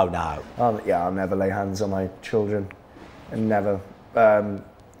 I'm like, oh no. I'll never lay hands on my children. And never.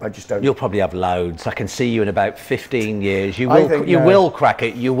 I just don't. You'll probably have loads. I can see you in about 15 years. You will crack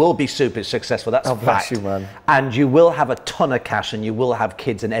it. You will be super successul. That's fact. Bless you, man. And you will have a ton of cash, and you will have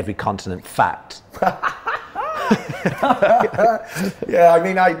kids in every continent. Fact. Yeah, I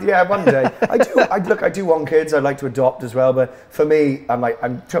mean, one day I do want kids. I'd like to adopt as well, but for me,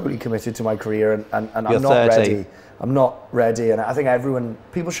 I'm totally committed to my career, and I'm not 30. ready. I'm not ready, and I think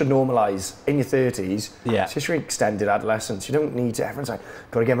people should normalise in your 30s. Yeah. It's just your extended adolescence. You don't need to. Everyone's like,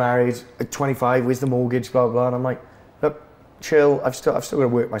 got to get married at 25. Where's the mortgage? Blah blah. Blah. And I'm like, look, chill. I've still got to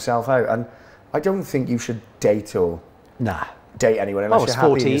work myself out, and I don't think you should date anyone unless you're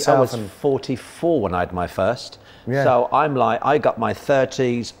happy with yourself. I was 44 when I had my first. Yeah. So I'm like, I got my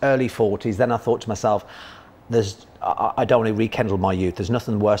 30s, early 40s. Then I thought to myself, I don't want to rekindle my youth. There's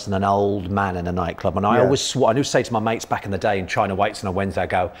nothing worse than an old man in a nightclub. And I always swore, I used to say to my mates back in the day in China Waits on a Wednesday, I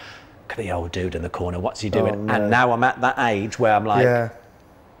go, look at the old dude in the corner, what's he doing? Oh, no. And now I'm at that age where I'm like,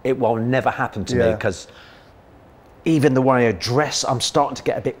 it will never happen to me, because even the way I dress, I'm starting to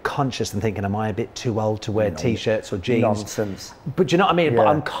get a bit conscious and thinking, am I a bit too old to wear T-shirts or jeans? Nonsense. But do you know what I mean? But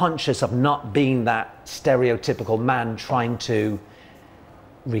I'm conscious of not being that stereotypical man trying to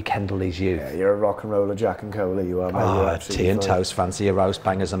rekindle his youth. Yeah, you're a rock and roller, Jack and Cola, you are, mate. Oh, tea and toast, fancy your roast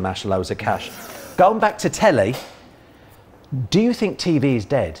bangers and mash loads of cash. Going back to telly, do you think TV is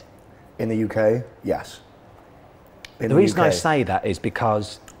dead? In the UK, yes. The reason I say that is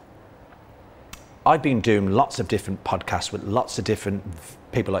because I've been doing lots of different podcasts with lots of different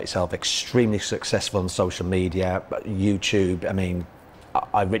people like yourself, extremely successful on social media, YouTube. I mean,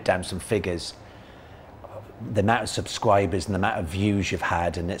 I wrote down some figures. The amount of subscribers and the amount of views you've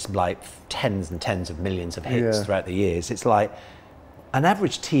had, and it's like tens and tens of millions of hits throughout the years. It's like an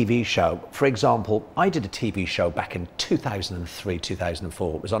average TV show. For example, I did a TV show back in 2003,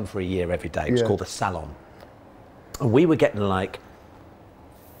 2004. It was on for a year every day. It was called The Salon. And we were getting like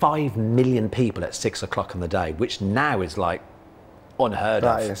 5 million people at 6 o'clock in the day, which now is like unheard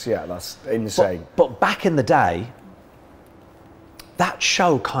of. That's insane. But back in the day, that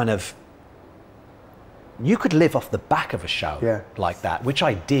show kind of, you could live off the back of a show like that, which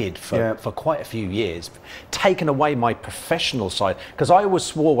I did for quite a few years, taking away my professional side, because I always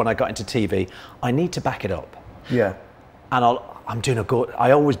swore when I got into TV, I need to back it up. Yeah. And I'm doing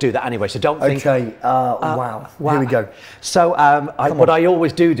I always do that anyway, so don't think... Okay, wow. Here we go. So, I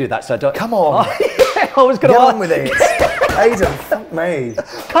always do that, so don't... Come on. I was going to... Get on with it. Aidan, fuck me.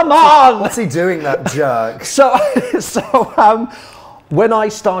 Come on! What's he doing, that jerk? So, when I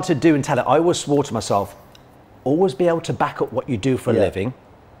started doing talent, I always swore to myself, always be able to back up what you do for a living,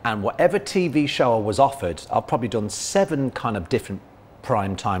 and whatever TV show I was offered, I've probably done 7 kind of different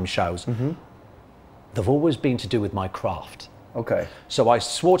prime time shows. They've always been to do with my craft. Okay. So I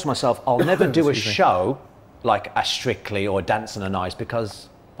swore to myself, I'll never do a show like a Strictly or Dancing on Ice, because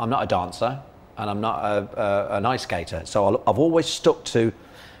I'm not a dancer and I'm not an ice skater. So I've always stuck to,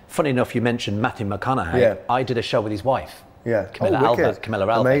 funny enough, you mentioned Matthew McConaughey. Yeah. I did a show with his wife. Yeah. Camilla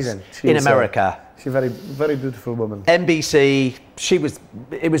Alves. Amazing. In America. She's a very, very beautiful woman. NBC,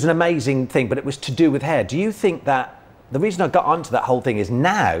 it was an amazing thing, but it was to do with hair. Do you think that, the reason I got onto that whole thing is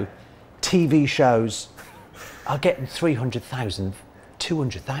now TV shows are getting 300,000,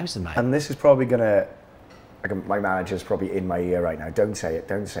 200,000, mate. And this is probably going to, my manager's probably in my ear right now. Don't say it.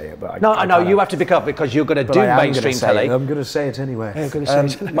 But I know, you have to pick up, because you're going to do mainstream telly. I'm going to say it anyway. Yeah, I'm going to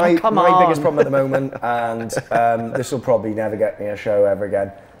say it. My biggest problem at the moment, and this will probably never get me a show ever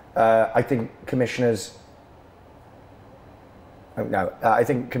again, I think commissioners... I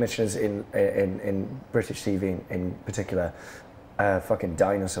think commissioners in British TV in particular, fucking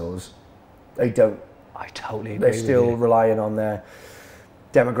dinosaurs. They don't... I totally agree. They're still relying on their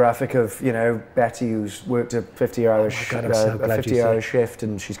demographic of, Betty, who's worked a 50-hour shift,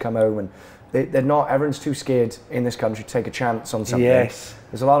 and she's come home, and they're not. Everyone's too scared in this country to take a chance on something. Yes.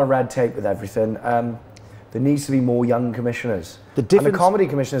 There's a lot of red tape with everything. There needs to be more young commissioners. And the comedy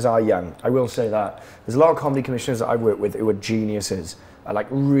commissioners are young. I will say that. There's a lot of comedy commissioners that I've worked with who are geniuses, are like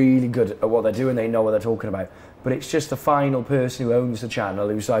really good at what they're doing. They know what they're talking about. But it's just the final person who owns the channel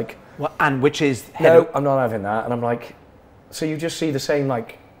who's like... Well, and which is... No, I'm not having that. And I'm like... So you just see the same,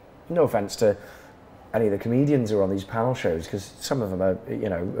 like... No offence to any of the comedians who are on these panel shows, because some of them are,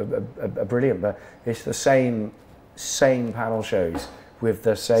 are brilliant, but it's the same panel shows with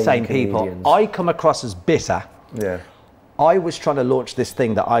the same people. comedians. I come across as bitter. Yeah. I was trying to launch this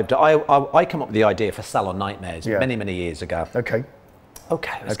thing that I've done. I came up with the idea for Salon Nightmares many, many years ago. Okay.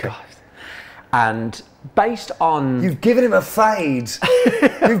 Okay, let's go. And based on... You've given him a fade.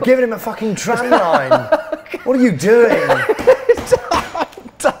 You've given him a fucking tram line. What are you doing?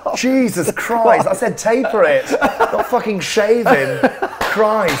 Jesus Christ. I said taper it, not fucking shave him.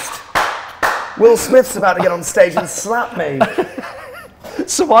 Christ. Will Smith's about to get on stage and slap me.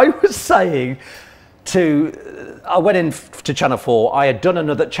 So I was saying I went in to Channel 4. I had done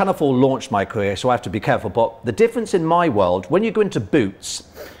another... Channel 4 launched my career, so I have to be careful. But the difference in my world, when you go into Boots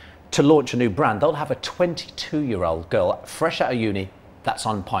to launch a new brand, they'll have a 22-year-old girl, fresh out of uni, that's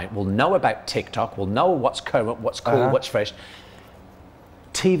on point, will know about TikTok, will know what's current, what's cool, what's fresh.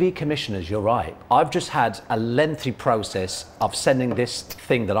 TV commissioners, you're right. I've just had a lengthy process of sending this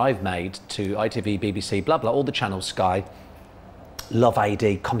thing that I've made to ITV, BBC, blah, blah, all the channels, Sky. Love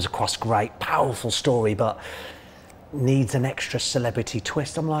Adee, comes across great, powerful story, but needs an extra celebrity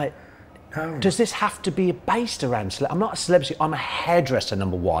twist. I'm like, does this have to be based around I'm not a celebrity, I'm a hairdresser,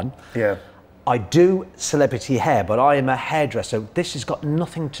 number one. Yeah. I do celebrity hair, but I am a hairdresser. This has got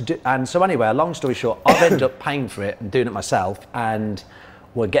nothing to do... And so anyway, a long story short, I've ended up paying for it and doing it myself, and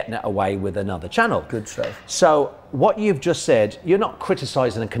we're getting it away with another channel. Good stuff. So what you've just said, you're not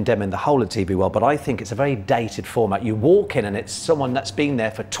criticising and condemning the whole of TV world, but I think it's a very dated format. You walk in and it's someone that's been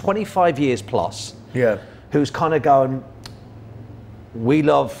there for 25 years plus, who's kind of going, we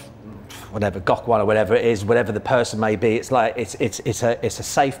love... whatever, Gokwan or whatever it is, whatever the person may be, it's like, it's a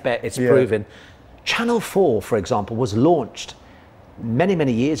safe bet, it's proven. Channel 4, for example, was launched many,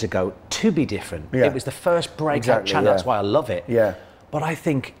 many years ago to be different. It was the first breakout channel, that's why I love it. But I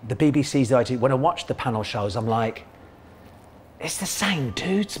think the BBC's the idea, when I watch the panel shows, I'm like, it's the same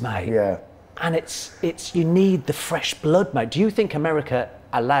dudes, mate. And it's you need the fresh blood, mate. Do you think America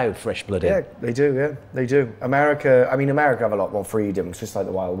allow fresh blood in? Yeah, they do, they do. America have a lot more freedom. It's just like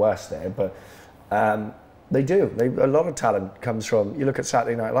the Wild West there, but they do. A lot of talent comes from, you look at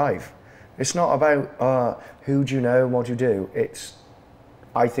Saturday Night Live. It's not about who do you know and what do you do. It's,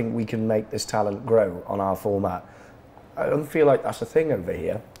 I think we can make this talent grow on our format. I don't feel like that's a thing over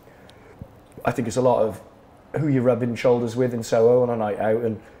here. I think it's a lot of who you're rubbing shoulders with in Soho on a night out,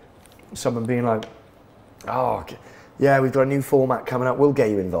 and someone being like, oh, yeah, we've got a new format coming up. We'll get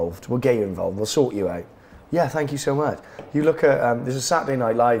you involved. We'll sort you out. Yeah, thank you so much. You look at, there's a Saturday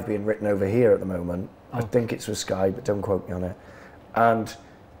Night Live being written over here at the moment. I think it's with Sky, but don't quote me on it. And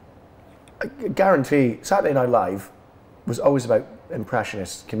I guarantee Saturday Night Live was always about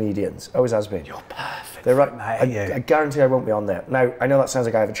impressionist comedians. Always has been. You're perfect. They're right. I guarantee I won't be on there. Now, I know that sounds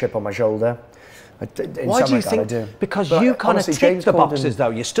like I have a chip on my shoulder. Why do you think? I do. Because but you kind of tick the boxes,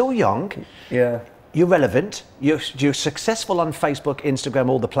 though. You're still young. Yeah. You're relevant. You're successful on Facebook, Instagram,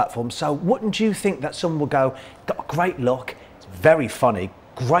 all the platforms. So wouldn't you think that someone will go, got a great look, it's very funny,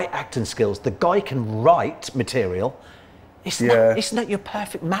 great acting skills, the guy can write material. Isn't that your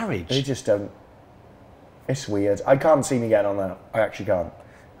perfect marriage? They just don't. It's weird. I can't see me getting on that. I actually can't.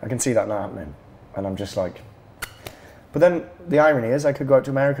 I can see that not happening. And I'm just like... But then the irony is I could go out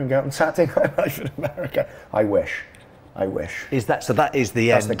to America and get on Saturday Night Live in America. I wish. Is that, so that is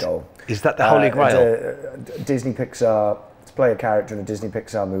the end? That's the goal. Is that the holy grail? Disney Pixar, to play a character in a Disney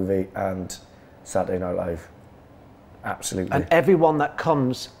Pixar movie and Saturday Night Live. Absolutely. And everyone that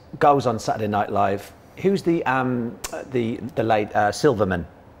goes on Saturday Night Live, who's the late Silverman?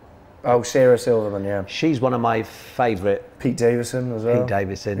 Oh, Sarah Silverman, yeah. She's one of my favourite. Pete Davidson as well. Pete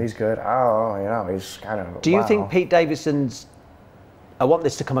Davidson. He's good. Oh, he's kind of... Do you think Pete Davidson's... I want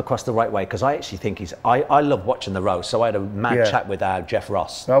this to come across the right way, because I actually think he's... I love watching the roast, so I had a mad chat with Jeff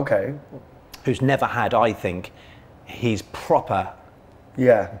Ross. Okay. Who's never had, I think, his proper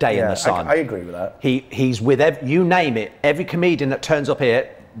day in the sun. I agree with that. He's with, you name it, every comedian that turns up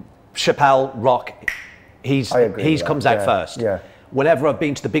here, Chappelle, Rock, he's comes out first. Yeah. Whenever I've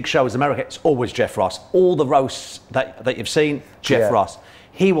been to the big shows in America, it's always Jeff Ross. All the roasts that you've seen, Jeff Ross.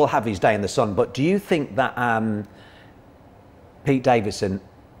 He will have his day in the sun. But do you think that Pete Davidson,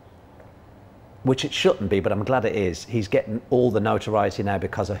 which it shouldn't be, but I'm glad it is, he's getting all the notoriety now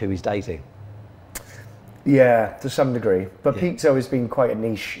because of who he's dating? Yeah, to some degree. But Pete's always been quite a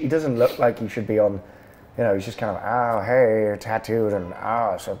niche. He doesn't look like he should be on... You know, he's just kind of, oh, hey, you're tattooed, and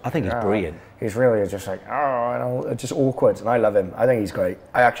so... I think he's brilliant. He's really just like, just awkward, and I love him. I think he's great.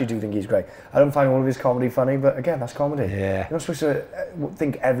 I actually do think he's great. I don't find all of his comedy funny, but again, that's comedy. Yeah. You're not supposed to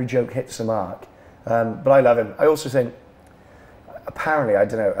think every joke hits the mark. But I love him. I also think, apparently, I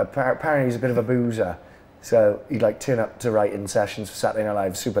don't know, apparently he's a bit of a boozer. So he'd like turn up to writing sessions for Saturday Night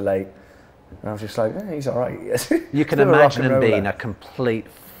Live super late, And I was just like, he's all right. You can imagine him being a complete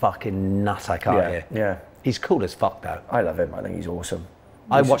fucking nutter, can't you? Yeah. He's cool as fuck, though. I love him. I think he's awesome.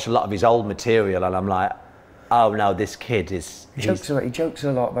 I watched a lot of his old material, and I'm like, oh no, this kid is. He jokes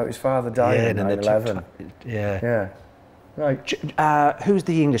a lot about his father dying in 9/11. Yeah. Right. Who's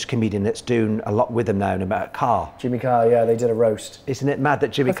the English comedian that's doing a lot with him now about Carr? Jimmy Carr, yeah, they did a roast. Isn't it mad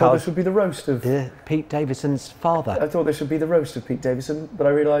that Jimmy I thought Carr... this would be the roast of... Yeah, Pete Davidson's father. I thought this would be the roast of Pete Davidson, but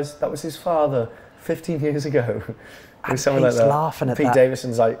I realised that was his father 15 years ago. It was something like that. Laughing at Pete that.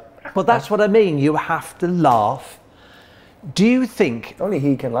 Davidson's like... Well, that's what I mean. You have to laugh. Do you think... Only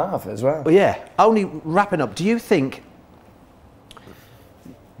he can laugh as well. Yeah, only wrapping up. Do you think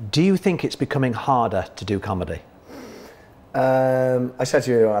it's becoming harder to do comedy? I said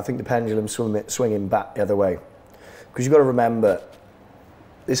to you, I think the pendulum's swinging back the other way. Because you've got to remember,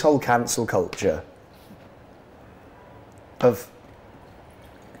 this whole cancel culture of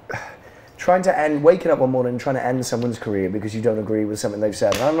waking up one morning and trying to end someone's career because you don't agree with something they've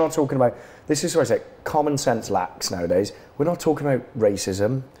said. And I'm not talking about, this is what I say, common sense lacks nowadays. We're not talking about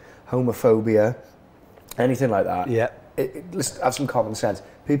racism, homophobia, anything like that. Yeah. Let's have some common sense.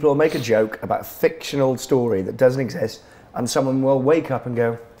 People will make a joke about a fictional story that doesn't exist, and someone will wake up and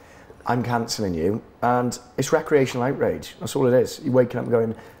go, I'm cancelling you. And it's recreational outrage. That's all it is. You're waking up and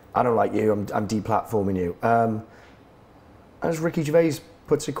going, I don't like you, I'm deplatforming you. As Ricky Gervais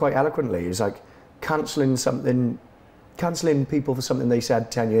puts it quite eloquently, it's like cancelling people for something they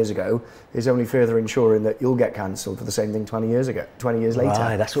said 10 years ago is only further ensuring that you'll get cancelled for the same thing 20 years later.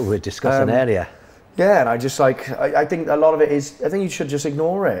 Right, that's what we were discussing earlier. Yeah, and I just I think a lot of it is, I think you should just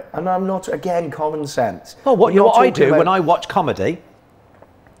ignore it. And I'm not, again, common sense. Well, what I do when I watch comedy,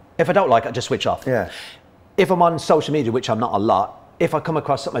 if I don't like it, I just switch off. Yeah. If I'm on social media, which I'm not a lot, if I come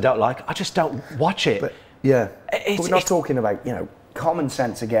across something I don't like, I just don't watch it. But we're not talking about, common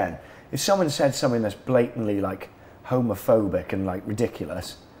sense again. If someone said something that's blatantly like homophobic and like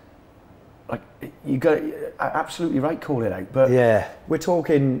ridiculous, like you got absolutely right, call it out. But we're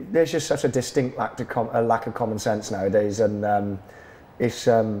talking. There's just such a distinct lack of common sense nowadays, and it's.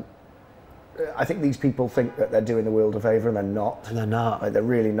 I think these people think that they're doing the world a favour, and they're not. And they're not. Like, they're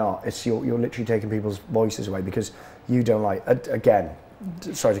really not. It's you're literally taking people's voices away because you don't like. Again,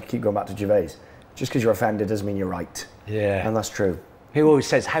 sorry to keep going back to Gervais. Just because you're offended doesn't mean you're right. Yeah. And that's true. He always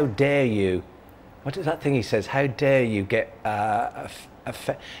says, "How dare you?" What is that thing he says? How dare you get?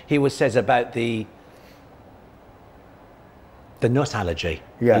 He always says about the nut allergy.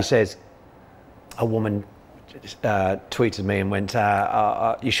 Yeah. He says, a woman tweeted me and went,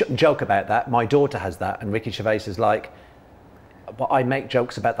 "You shouldn't joke about that. My daughter has that." And Ricky Gervais is like, "Well, I make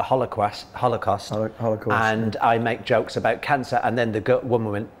jokes about the Holocaust, and I make jokes about cancer." And then the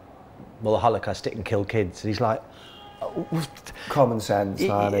woman went, "Well, the Holocaust didn't kill kids." And he's like, common sense,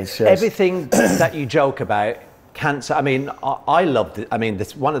 man. It's just... everything that you joke about, cancer. I mean, I loved it. I mean,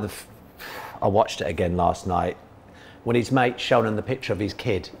 this one of the. I watched it again last night when his mate showed him the picture of his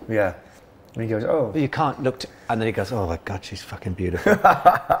kid. Yeah. And he goes, "Oh, you can't look." And then he goes, "Oh my God, she's fucking beautiful."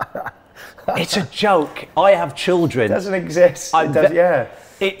 It's a joke. I have children. It doesn't exist. Yeah.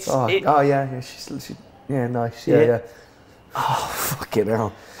 It's. Yeah. She's nice. Yeah. Oh, fucking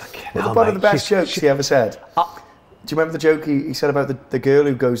hell. One of the best jokes he ever said. Do you remember the joke he said about the girl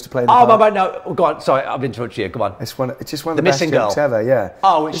who goes to play in the park? No, go on. Sorry, I've interrupted you. Come on. It's just one of the best jokes ever, yeah.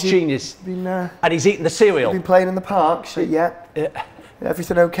 Oh, it's genius. And he's eating the cereal. You've been playing in the park? Yeah.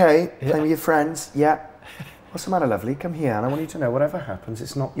 Everything okay? Yeah. Playing with your friends? Yeah. What's the matter, lovely? Come here, and I want you to know whatever happens,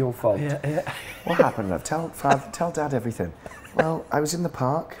 it's not your fault. Yeah. What happened, love? Tell Dad everything. Well, I was in the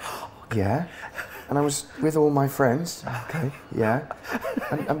park. Yeah. And I was with all my friends. Okay. Yeah.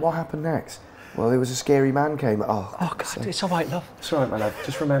 And what happened next? Well, there was a scary man came. Oh God, so, it's all right, love. It's all right, my love.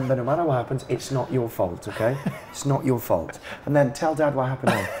 Just remember, no matter what happens, it's not your fault, okay? It's not your fault. And then tell Dad what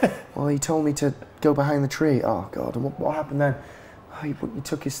happened then. Well, he told me to go behind the tree. Oh, God. And what happened then? Oh, he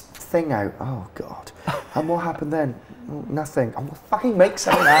took his thing out. Oh, God. And what happened then? Oh, nothing. Oh, well, fucking make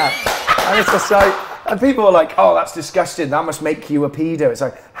something up. And it's just like, and people are like, "Oh, that's disgusting. That must make you a pedo." It's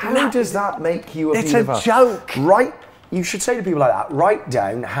like, how does that make you a pedophile? It's a joke. Right? You should say to people like that, write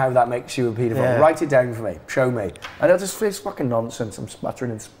down how that makes you a paedophile. Yeah. Write it down for me. Show me. And they'll just it's fucking nonsense. I'm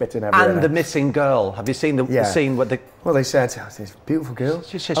sputtering and spitting everywhere. And the missing girl. Have you seen the scene with the... Well, they said, "Oh, this beautiful girl.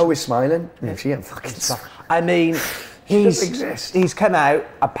 We're smiling." Yeah, she ain't fucking stuff. I mean, he's come out,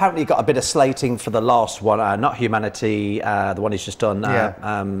 apparently got a bit of slating for the last one, Not Humanity, the one he's just done.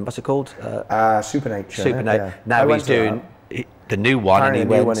 What's it called? Supernature. Supernature. Yeah. Now he's doing the new one. Apparently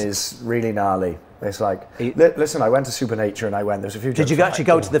the new one is really gnarly. It's like, listen, I went to Supernature and there was a few jokes. Did you actually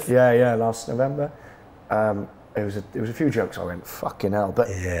go to the... Yeah, last November. there was a few jokes I went, fucking hell, but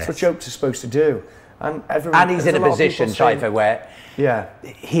Yeah. that's what jokes are supposed to do. And everyone, And he's in a position, Scheiffer, where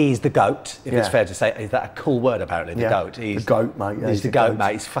he's the GOAT, if it's fair to say. Is that a cool word, apparently, the GOAT? He's the GOAT, mate. Yeah, he's the GOAT,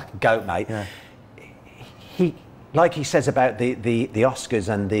 mate. He's fucking GOAT, mate. Yeah. He, like he says about the Oscars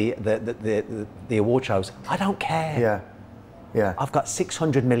and the award shows, I don't care. Yeah. Yeah. I've got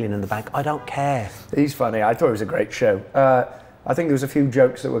 600 million in the bank. I don't care. He's funny. I thought it was a great show. I think there was a few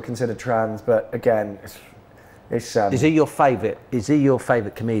jokes that were considered trans, but again, it's Is he your favourite? Is he your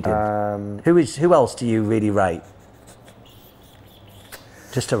favourite comedian? Who else do you really rate?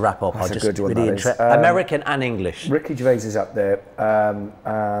 Just to wrap up, That's I a just good one, really that is. American and English. Ricky Gervais is up there,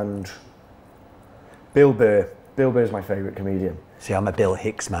 and Bill Burr. Bill Burr's my favourite comedian. See, I'm a Bill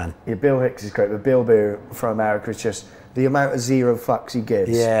Hicks man. Yeah, Bill Hicks is great, but Bill Burr from America is just the amount of zero fucks he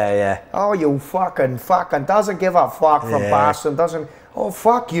gives. Yeah, yeah. Oh, you fucking doesn't give a fuck from Boston, doesn't. Oh,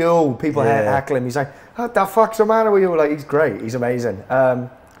 fuck you. People heckle him. He's like, what the fuck's the matter with you? Like, he's great. He's amazing.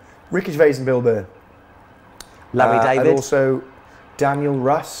 Ricky Gervais and Bill Burr. Larry David. And also Daniel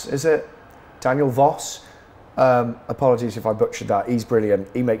Russ, is it? Daniel Voss. Apologies if I butchered that. He's brilliant.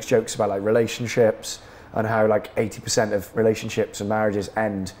 He makes jokes about like relationships and how like 80% of relationships and marriages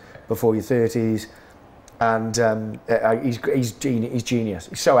end before your 30s. And he's genius.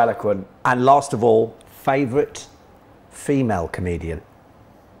 He's so eloquent. And last of all, favourite female comedian.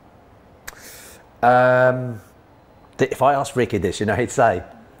 If I asked Ricky this, you know, he'd say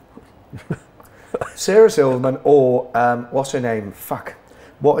Sarah Silverman or what's her name? Fuck.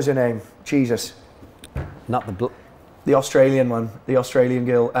 What is her name? Jesus. Not the Australian one. The Australian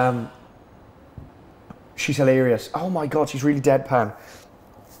girl. She's hilarious. Oh my God, she's really deadpan.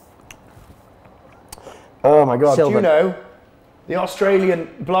 Oh my God, do you know the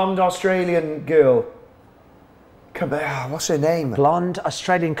blonde Australian girl? What's her name? Blonde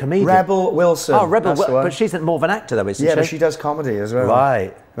Australian comedian. Rebel Wilson. Oh, Rebel Wilson. But she's more of an actor though, isn't she? Yeah, but she does comedy as well.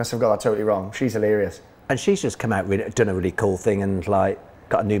 Right. Unless I've got that totally wrong. She's hilarious. And she's just come out, done a really cool thing and like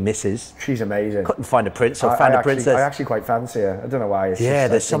got a new missus. She's amazing. Couldn't find a prince or found a princess. I actually quite fancy her. I don't know why. Yeah,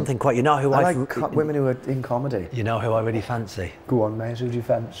 there's something quite. You know who I like women who are in comedy. You know who I really fancy? Go on, mate. Who do you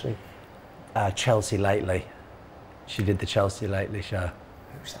fancy? Chelsea Lately. She did the Chelsea Lately show.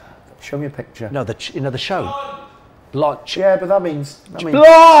 Who's that? Show me a picture. No, the show. Blonde. Yeah, but that means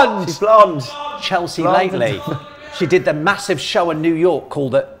blonde. She's blonde. Chelsea Blonde. Lately. She did the massive show in New York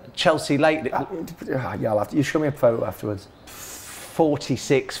called Chelsea Lately. Yeah, you show me a photo afterwards.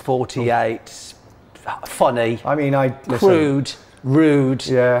 46, 48, funny. I mean, crude, rude.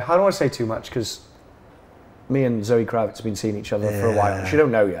 Yeah, I don't want to say too much because me and Zoe Kravitz have been seeing each other for a while. She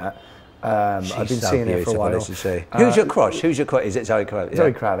don't know yet. I've been seeing her for a while. Who's your crush? Who's your crush? Is it Zoe Kravitz?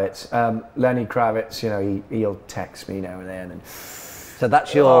 Zoe Kravitz. Lenny Kravitz, you know, he'll text me now and then. And so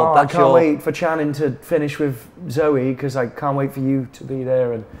that's your. I can't wait for Channing to finish with Zoe because I can't wait for you to be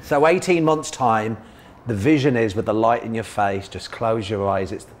there. And so 18 months' time, the vision is with the light in your face, just close your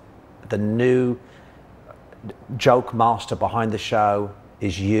eyes. It's the new joke master behind the show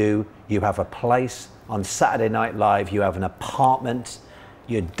is you. You have a place on Saturday Night Live. You have an apartment.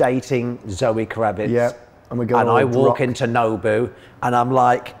 You're dating Zoe Kravitz. Yeah, and we're going. And I walk into Nobu, and I'm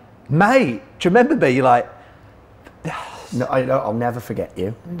like, mate, do you remember me? You're like, no, I'll never forget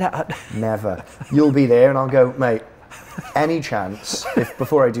you. No. Never. You'll be there, and I'll go, mate. Any chance, if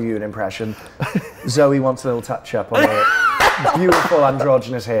before I do you an impression, Zoe wants a little touch up on her beautiful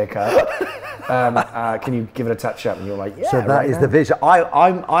androgynous haircut. Can you give it a touch up? And you're like, yeah. So that is the vision.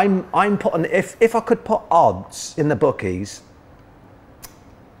 I'm putting. If I could put odds in the bookies,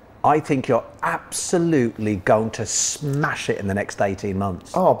 I think you're absolutely going to smash it in the next 18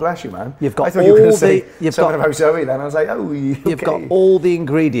 months. Oh, bless you, man. You've got I thought you were going to say you've something about Zoe then. I was like, oh, okay. You've got all the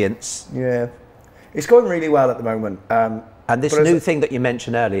ingredients. Yeah. It's going really well at the moment. And this new thing that you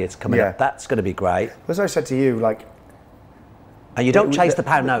mentioned earlier is coming up. That's going to be great. As I said to you, like... And you don't chase the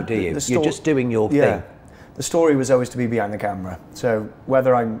pound note, do you? You're just doing your thing. The story was always to be behind the camera. So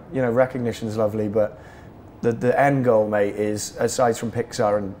whether I'm, recognition is lovely, but the end goal, mate, is, aside from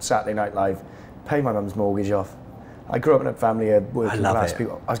Pixar and Saturday Night Live, pay my mum's mortgage off. I grew up in a family of working class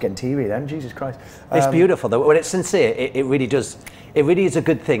people. I was getting TV then, Jesus Christ. It's beautiful though. When it's sincere, it really does. It really is a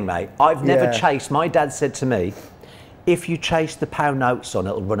good thing, mate. I've never chased. My dad said to me, if you chase the pound notes on,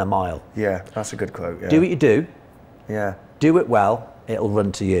 it'll run a mile. Yeah, that's a good quote. Yeah. Do what you do. Yeah. Do it well, it'll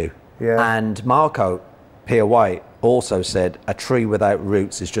run to you. Yeah. And Marco Pierre White also said, a tree without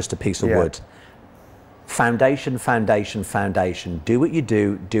roots is just a piece of wood. Foundation, foundation, foundation. Do what you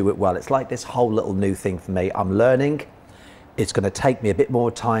do it well. It's like this whole little new thing for me. I'm learning. It's going to take me a bit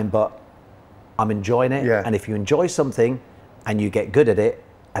more time, but I'm enjoying it. Yeah. And if you enjoy something and you get good at it,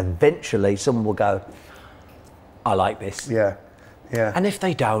 eventually someone will go, I like this. Yeah, yeah. And if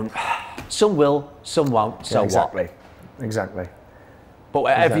they don't, some will, some won't, so exactly. what? Exactly. But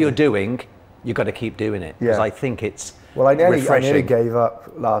whatever you're doing, you've got to keep doing it. Because I think it's I nearly refreshing. gave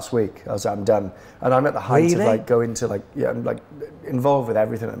up last week. I was like, I'm done. And I'm at the height of like going to like, I'm like involved with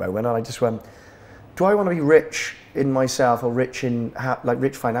everything at the moment. And I just went, do I want to be rich in myself or rich in,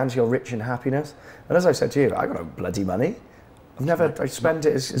 rich financially or rich in happiness? And as I said to you, I got no bloody money. I spend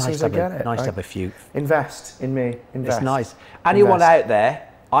it as soon as I get it. Nice to have a few. Invest in me. Invest. It's nice. Anyone out there,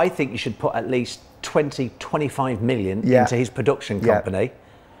 I think you should put at least 25 million into his production company.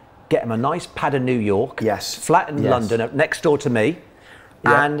 Get him a nice pad in New York. Yes. Flat in London, next door to me.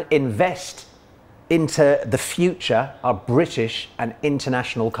 And invest into the future of British and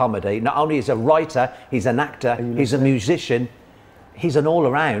international comedy. Not only is a writer, he's an actor, he's a musician, he's an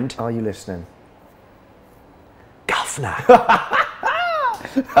all-around. Are you listening? Governor.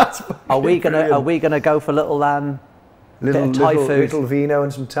 Are we gonna go for little bit of Thai food? Little vino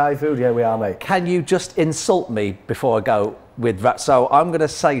and some Thai food? Yeah, we are, mate. Can you just insult me before I go with that? So I'm going to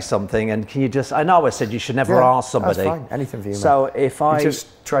say something, and can you just... I know I said you should never ask somebody. That's fine. Anything for you, mate. So if I... You just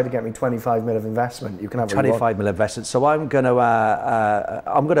try to get me 25 mil of investment, you can have 25 mil investment. So I'm going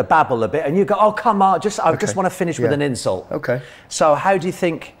to babble a bit, and you go, oh, come on, I just want to finish with an insult. Okay. So how do you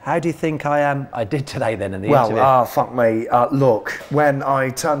think I did today then in the interview? Well, fuck me. Look, when I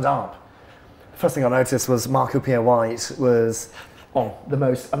turned up, first thing I noticed was Marco Pierre White was on the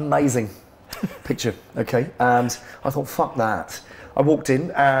most amazing picture, okay? And I thought, fuck that. I walked in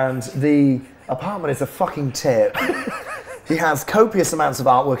and the apartment is a fucking tip. He has copious amounts of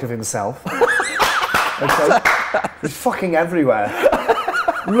artwork of himself. Okay? It's fucking everywhere.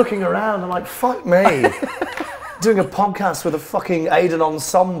 I'm looking around, I'm like, fuck me. Doing a podcast with a fucking Aiden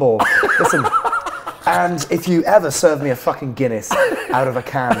ensemble. Listen, and if you ever serve me a fucking Guinness out of a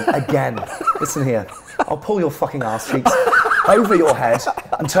can again, listen here, I'll pull your fucking arse cheeks over your head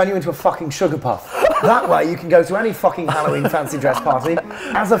and turn you into a fucking sugar puff. That way you can go to any fucking Halloween fancy dress party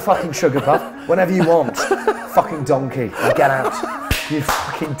as a fucking sugar puff whenever you want. Fucking donkey. Now get out. You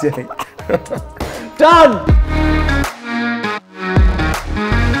fucking dick. Done!